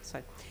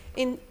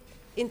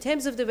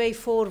terms of the way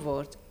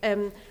forward,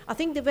 I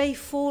think the way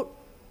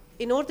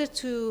in order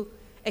to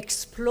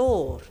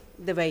explore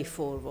the way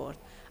forward,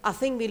 I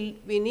think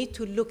we need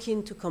to look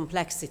into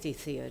complexity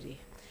theory,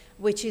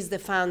 which is the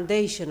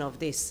foundation of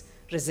this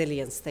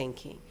resilience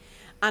thinking.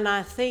 And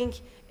I think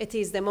it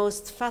is the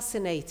most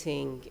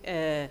fascinating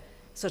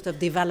sort of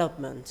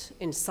development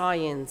in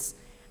science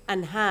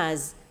and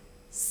has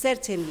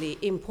certainly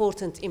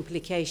important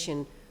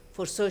implication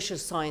for social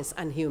science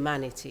and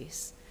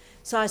humanities.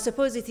 So I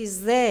suppose it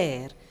is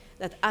there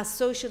that as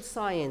social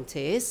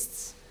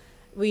scientists,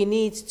 we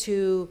need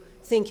to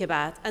think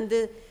about,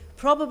 and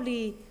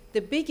probably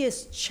the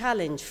biggest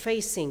challenge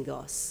facing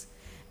us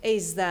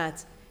is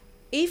that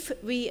if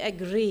we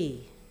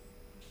agree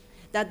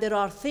that there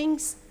are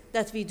things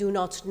that we do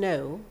not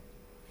know,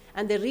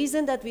 and the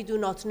reason that we do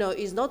not know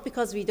is not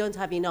because we don't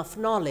have enough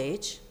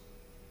knowledge,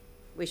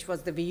 which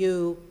was the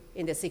view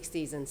in the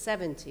 60s and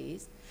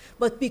 70s,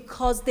 but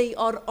because they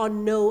are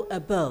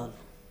unknowable,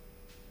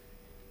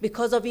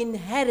 because of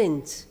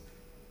inherent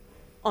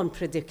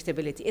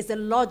unpredictability. It's a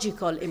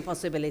logical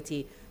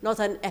impossibility, not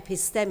an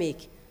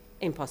epistemic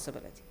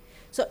impossibility.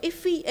 So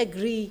if we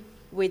agree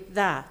with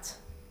that,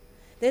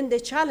 then the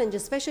challenge,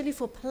 especially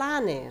for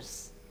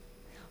planners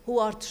who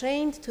are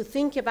trained to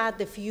think about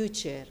the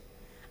future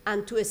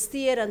and to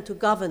steer and to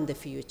govern the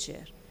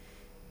future,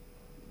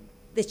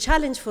 the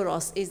challenge for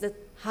us is that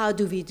how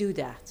do we do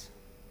that?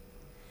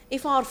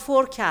 If our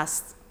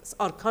forecasts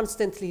are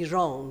constantly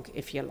wrong,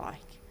 if you like,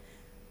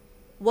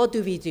 what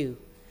do we do?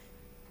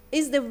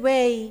 Is the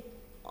way,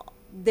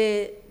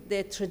 the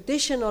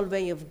traditional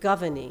way of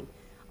governing,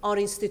 our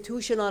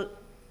institutional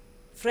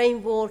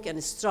framework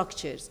and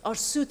structures are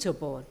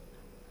suitable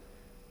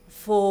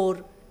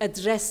for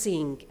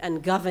addressing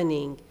and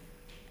governing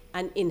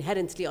an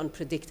inherently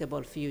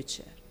unpredictable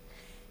future?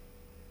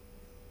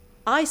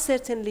 I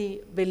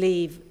certainly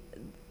believe,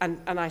 and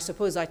I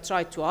suppose I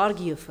tried to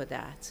argue for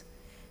that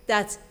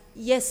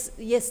yes,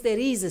 there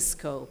is a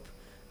scope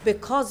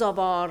because of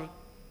our,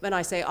 when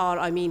I say our,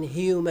 I mean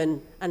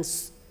human, and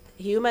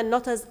human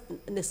not as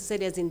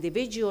necessarily as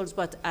individuals,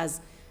 but as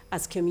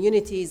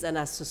communities and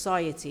as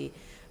society.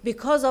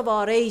 Because of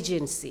our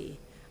agency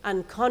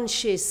and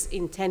conscious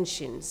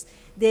intentions,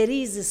 there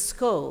is a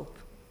scope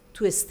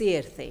to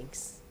steer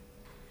things.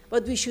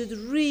 But we should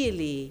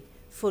really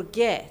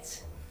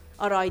forget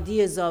our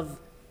ideas of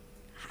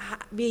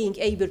being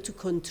able to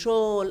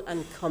control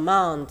and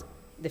command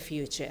the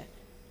future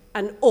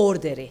and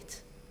order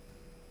it.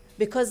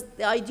 Because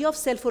the idea of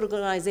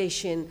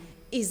self-organization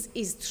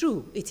is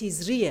true, it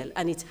is real,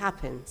 and it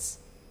happens.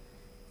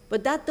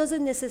 But that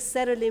doesn't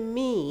necessarily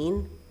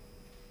mean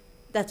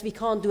that we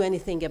can't do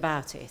anything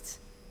about it.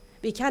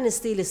 We can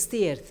still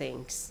steer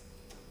things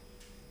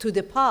to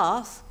the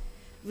path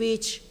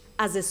which,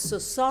 as a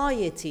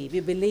society, we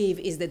believe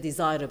is the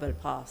desirable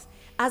path.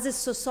 As a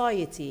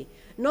society,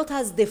 not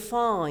as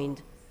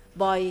defined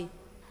by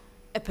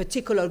a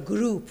particular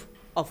group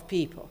of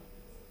people.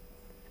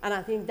 And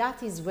I think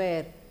that is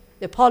where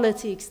the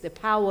politics, the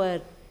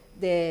power,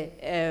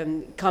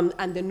 and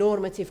the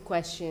normative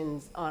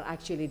questions are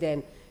actually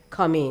then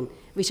come in,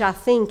 which I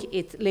think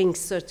it links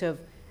sort of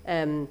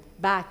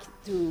back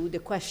to the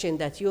question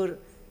that you're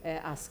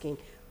asking.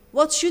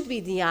 What should be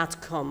the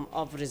outcome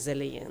of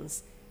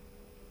resilience?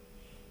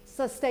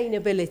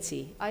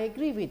 Sustainability. I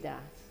agree with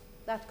that.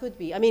 That could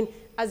be. I mean,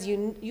 as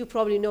you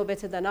probably know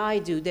better than I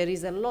do, there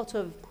is a lot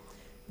of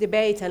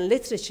debate and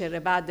literature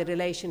about the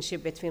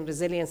relationship between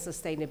resilience and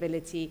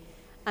sustainability,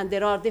 and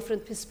there are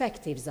different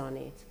perspectives on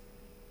it.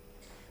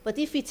 But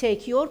if we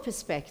take your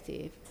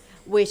perspective,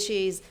 which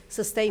is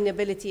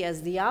sustainability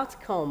as the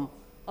outcome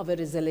of a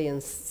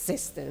resilience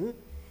system,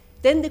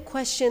 then the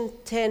question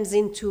turns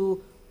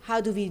into how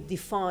do we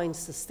define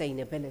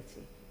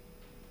sustainability?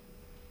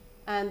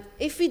 And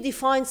if we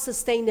define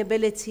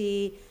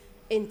sustainability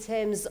in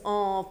terms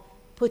of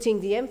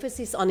putting the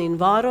emphasis on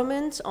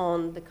environment,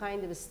 on the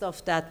kind of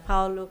stuff that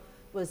Paulo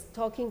was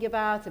talking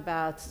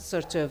about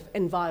sort of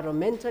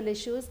environmental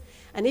issues,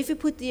 and if we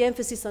put the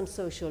emphasis on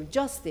social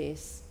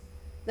justice,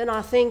 then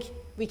I think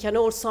we can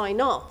all sign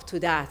up to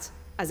that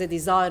as a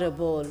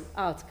desirable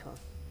outcome.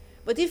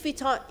 But if we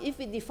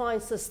define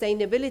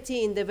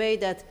sustainability in the way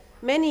that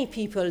many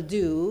people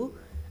do,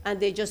 and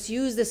they just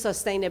use the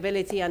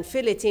sustainability and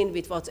fill it in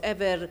with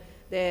whatever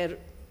their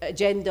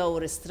agenda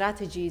or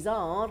strategies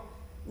are,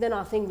 then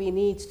I think we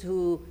need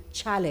to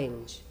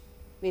challenge.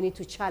 We need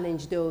to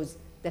challenge those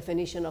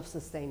definitions of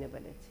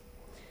sustainability.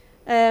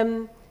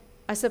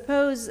 I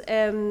suppose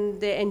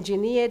the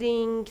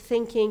engineering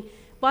thinking,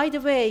 by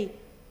the way,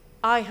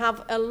 I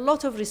have a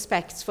lot of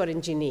respect for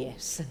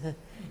engineers.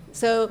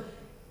 So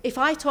if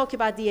I talk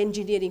about the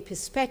engineering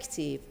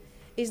perspective,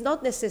 it's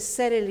not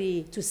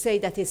necessarily to say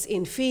that it's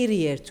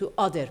inferior to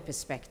other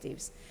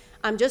perspectives.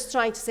 I'm just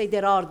trying to say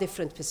there are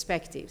different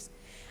perspectives.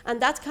 And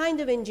that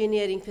kind of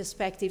engineering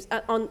perspectives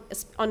on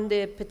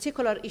the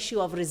particular issue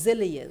of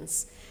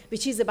resilience,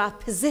 which is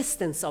about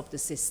persistence of the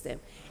system,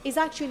 is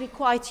actually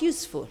quite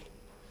useful.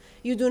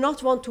 You do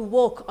not want to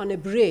walk on a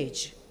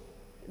bridge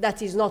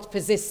that is not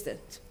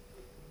persistent,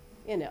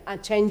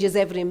 and changes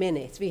every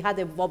minute. We had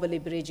a wobbly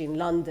bridge in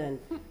London,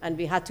 and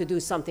we had to do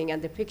something,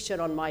 and the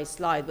picture on my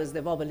slide was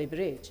the wobbly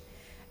bridge.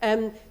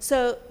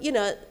 So,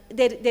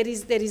 there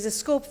is a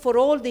scope for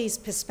all these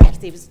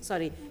perspectives,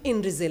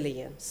 in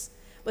resilience.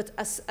 But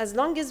as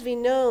long as we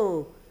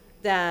know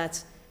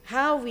that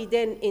how we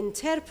then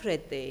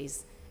interpret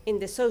these in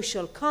the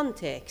social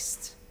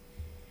context,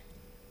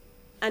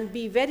 and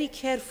be very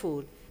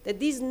careful that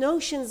these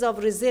notions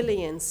of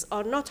resilience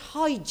are not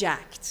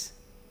hijacked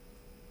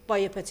by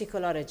a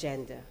particular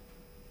agenda.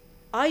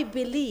 I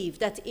believe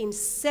that in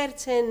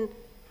certain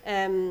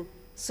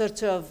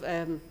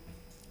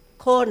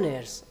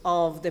corners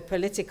of the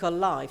political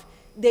life,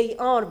 they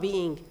are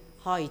being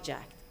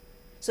hijacked.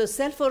 So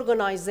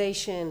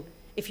self-organization,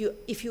 if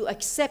you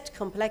accept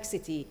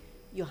complexity,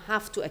 you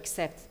have to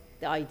accept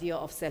the idea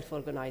of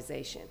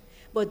self-organization.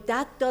 But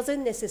that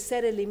doesn't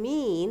necessarily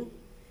mean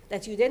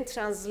that you then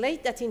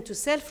translate that into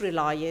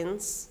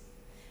self-reliance,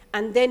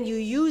 and then you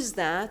use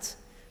that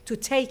to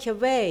take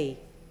away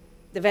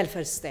the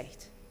welfare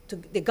state, to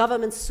the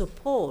government's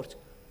support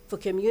for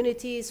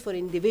communities, for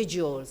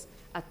individuals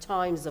at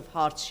times of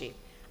hardship.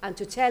 and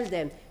to tell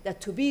them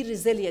that to be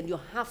resilient, you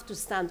have to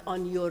stand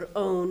on your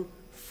own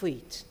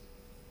feet.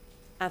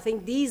 I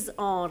think these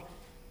are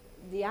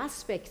the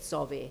aspects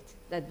of it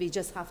that we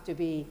just have to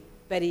be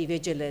very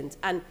vigilant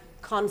and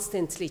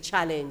constantly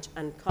challenge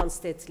and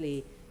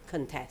constantly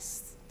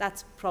contest.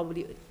 That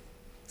probably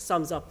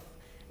sums up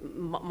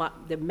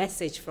the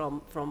message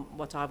from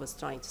what I was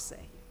trying to say.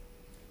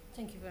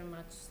 Thank you very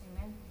much,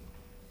 Simin.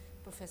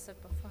 Professor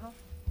Ferrão.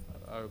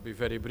 I'll be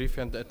very brief,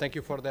 and thank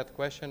you for that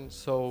question.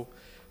 So,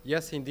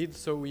 yes, indeed.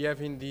 So we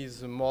have in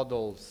these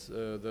models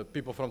the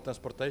people from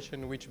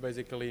transportation, which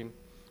basically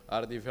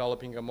are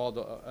developing a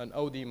model, an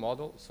OD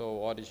model, so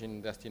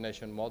origin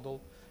destination model,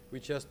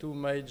 which has two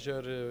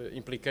major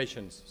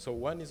implications. So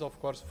one is, of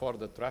course, for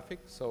the traffic.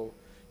 So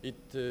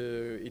it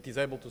is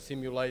able to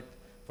simulate,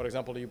 for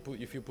example,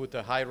 if you put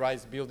a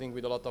high-rise building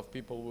with a lot of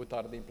people, what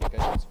are the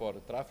implications for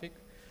traffic?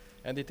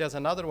 And it has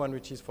another one,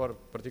 which is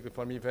particularly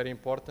for me very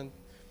important,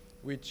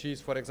 which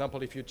is, for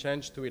example, if you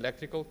change to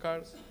electrical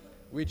cars,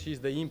 which is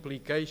the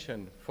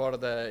implication for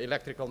the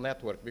electrical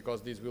network,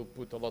 because this will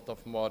put a lot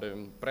of more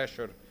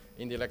pressure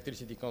in the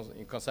electricity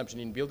consumption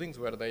in buildings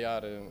where they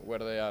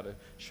are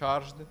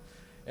charged.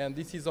 And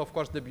this is, of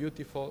course, the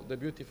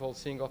beautiful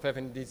thing of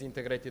having these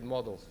integrated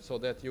models, so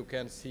that you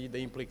can see the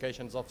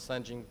implications of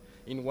changing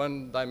in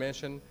one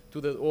dimension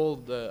to all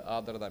the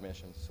other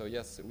dimensions. So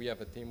yes, we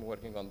have a team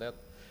working on that,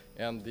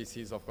 and this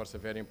is, of course, a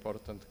very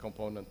important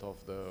component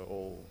of the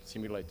whole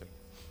simulator.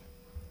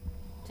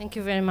 Thank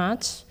you very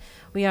much.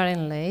 We are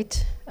in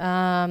late.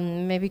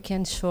 Maybe we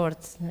can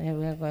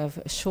we'll have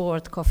a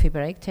short coffee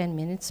break, 10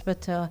 minutes,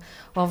 but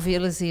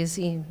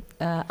obviously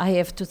I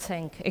have to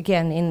thank,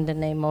 again, in the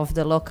name of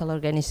the local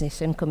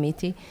organization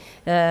committee,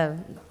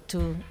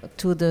 to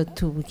the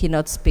two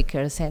keynote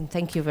speakers, and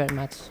thank you very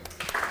much.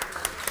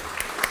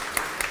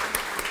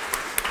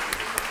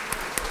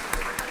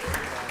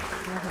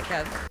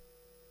 Obrigada.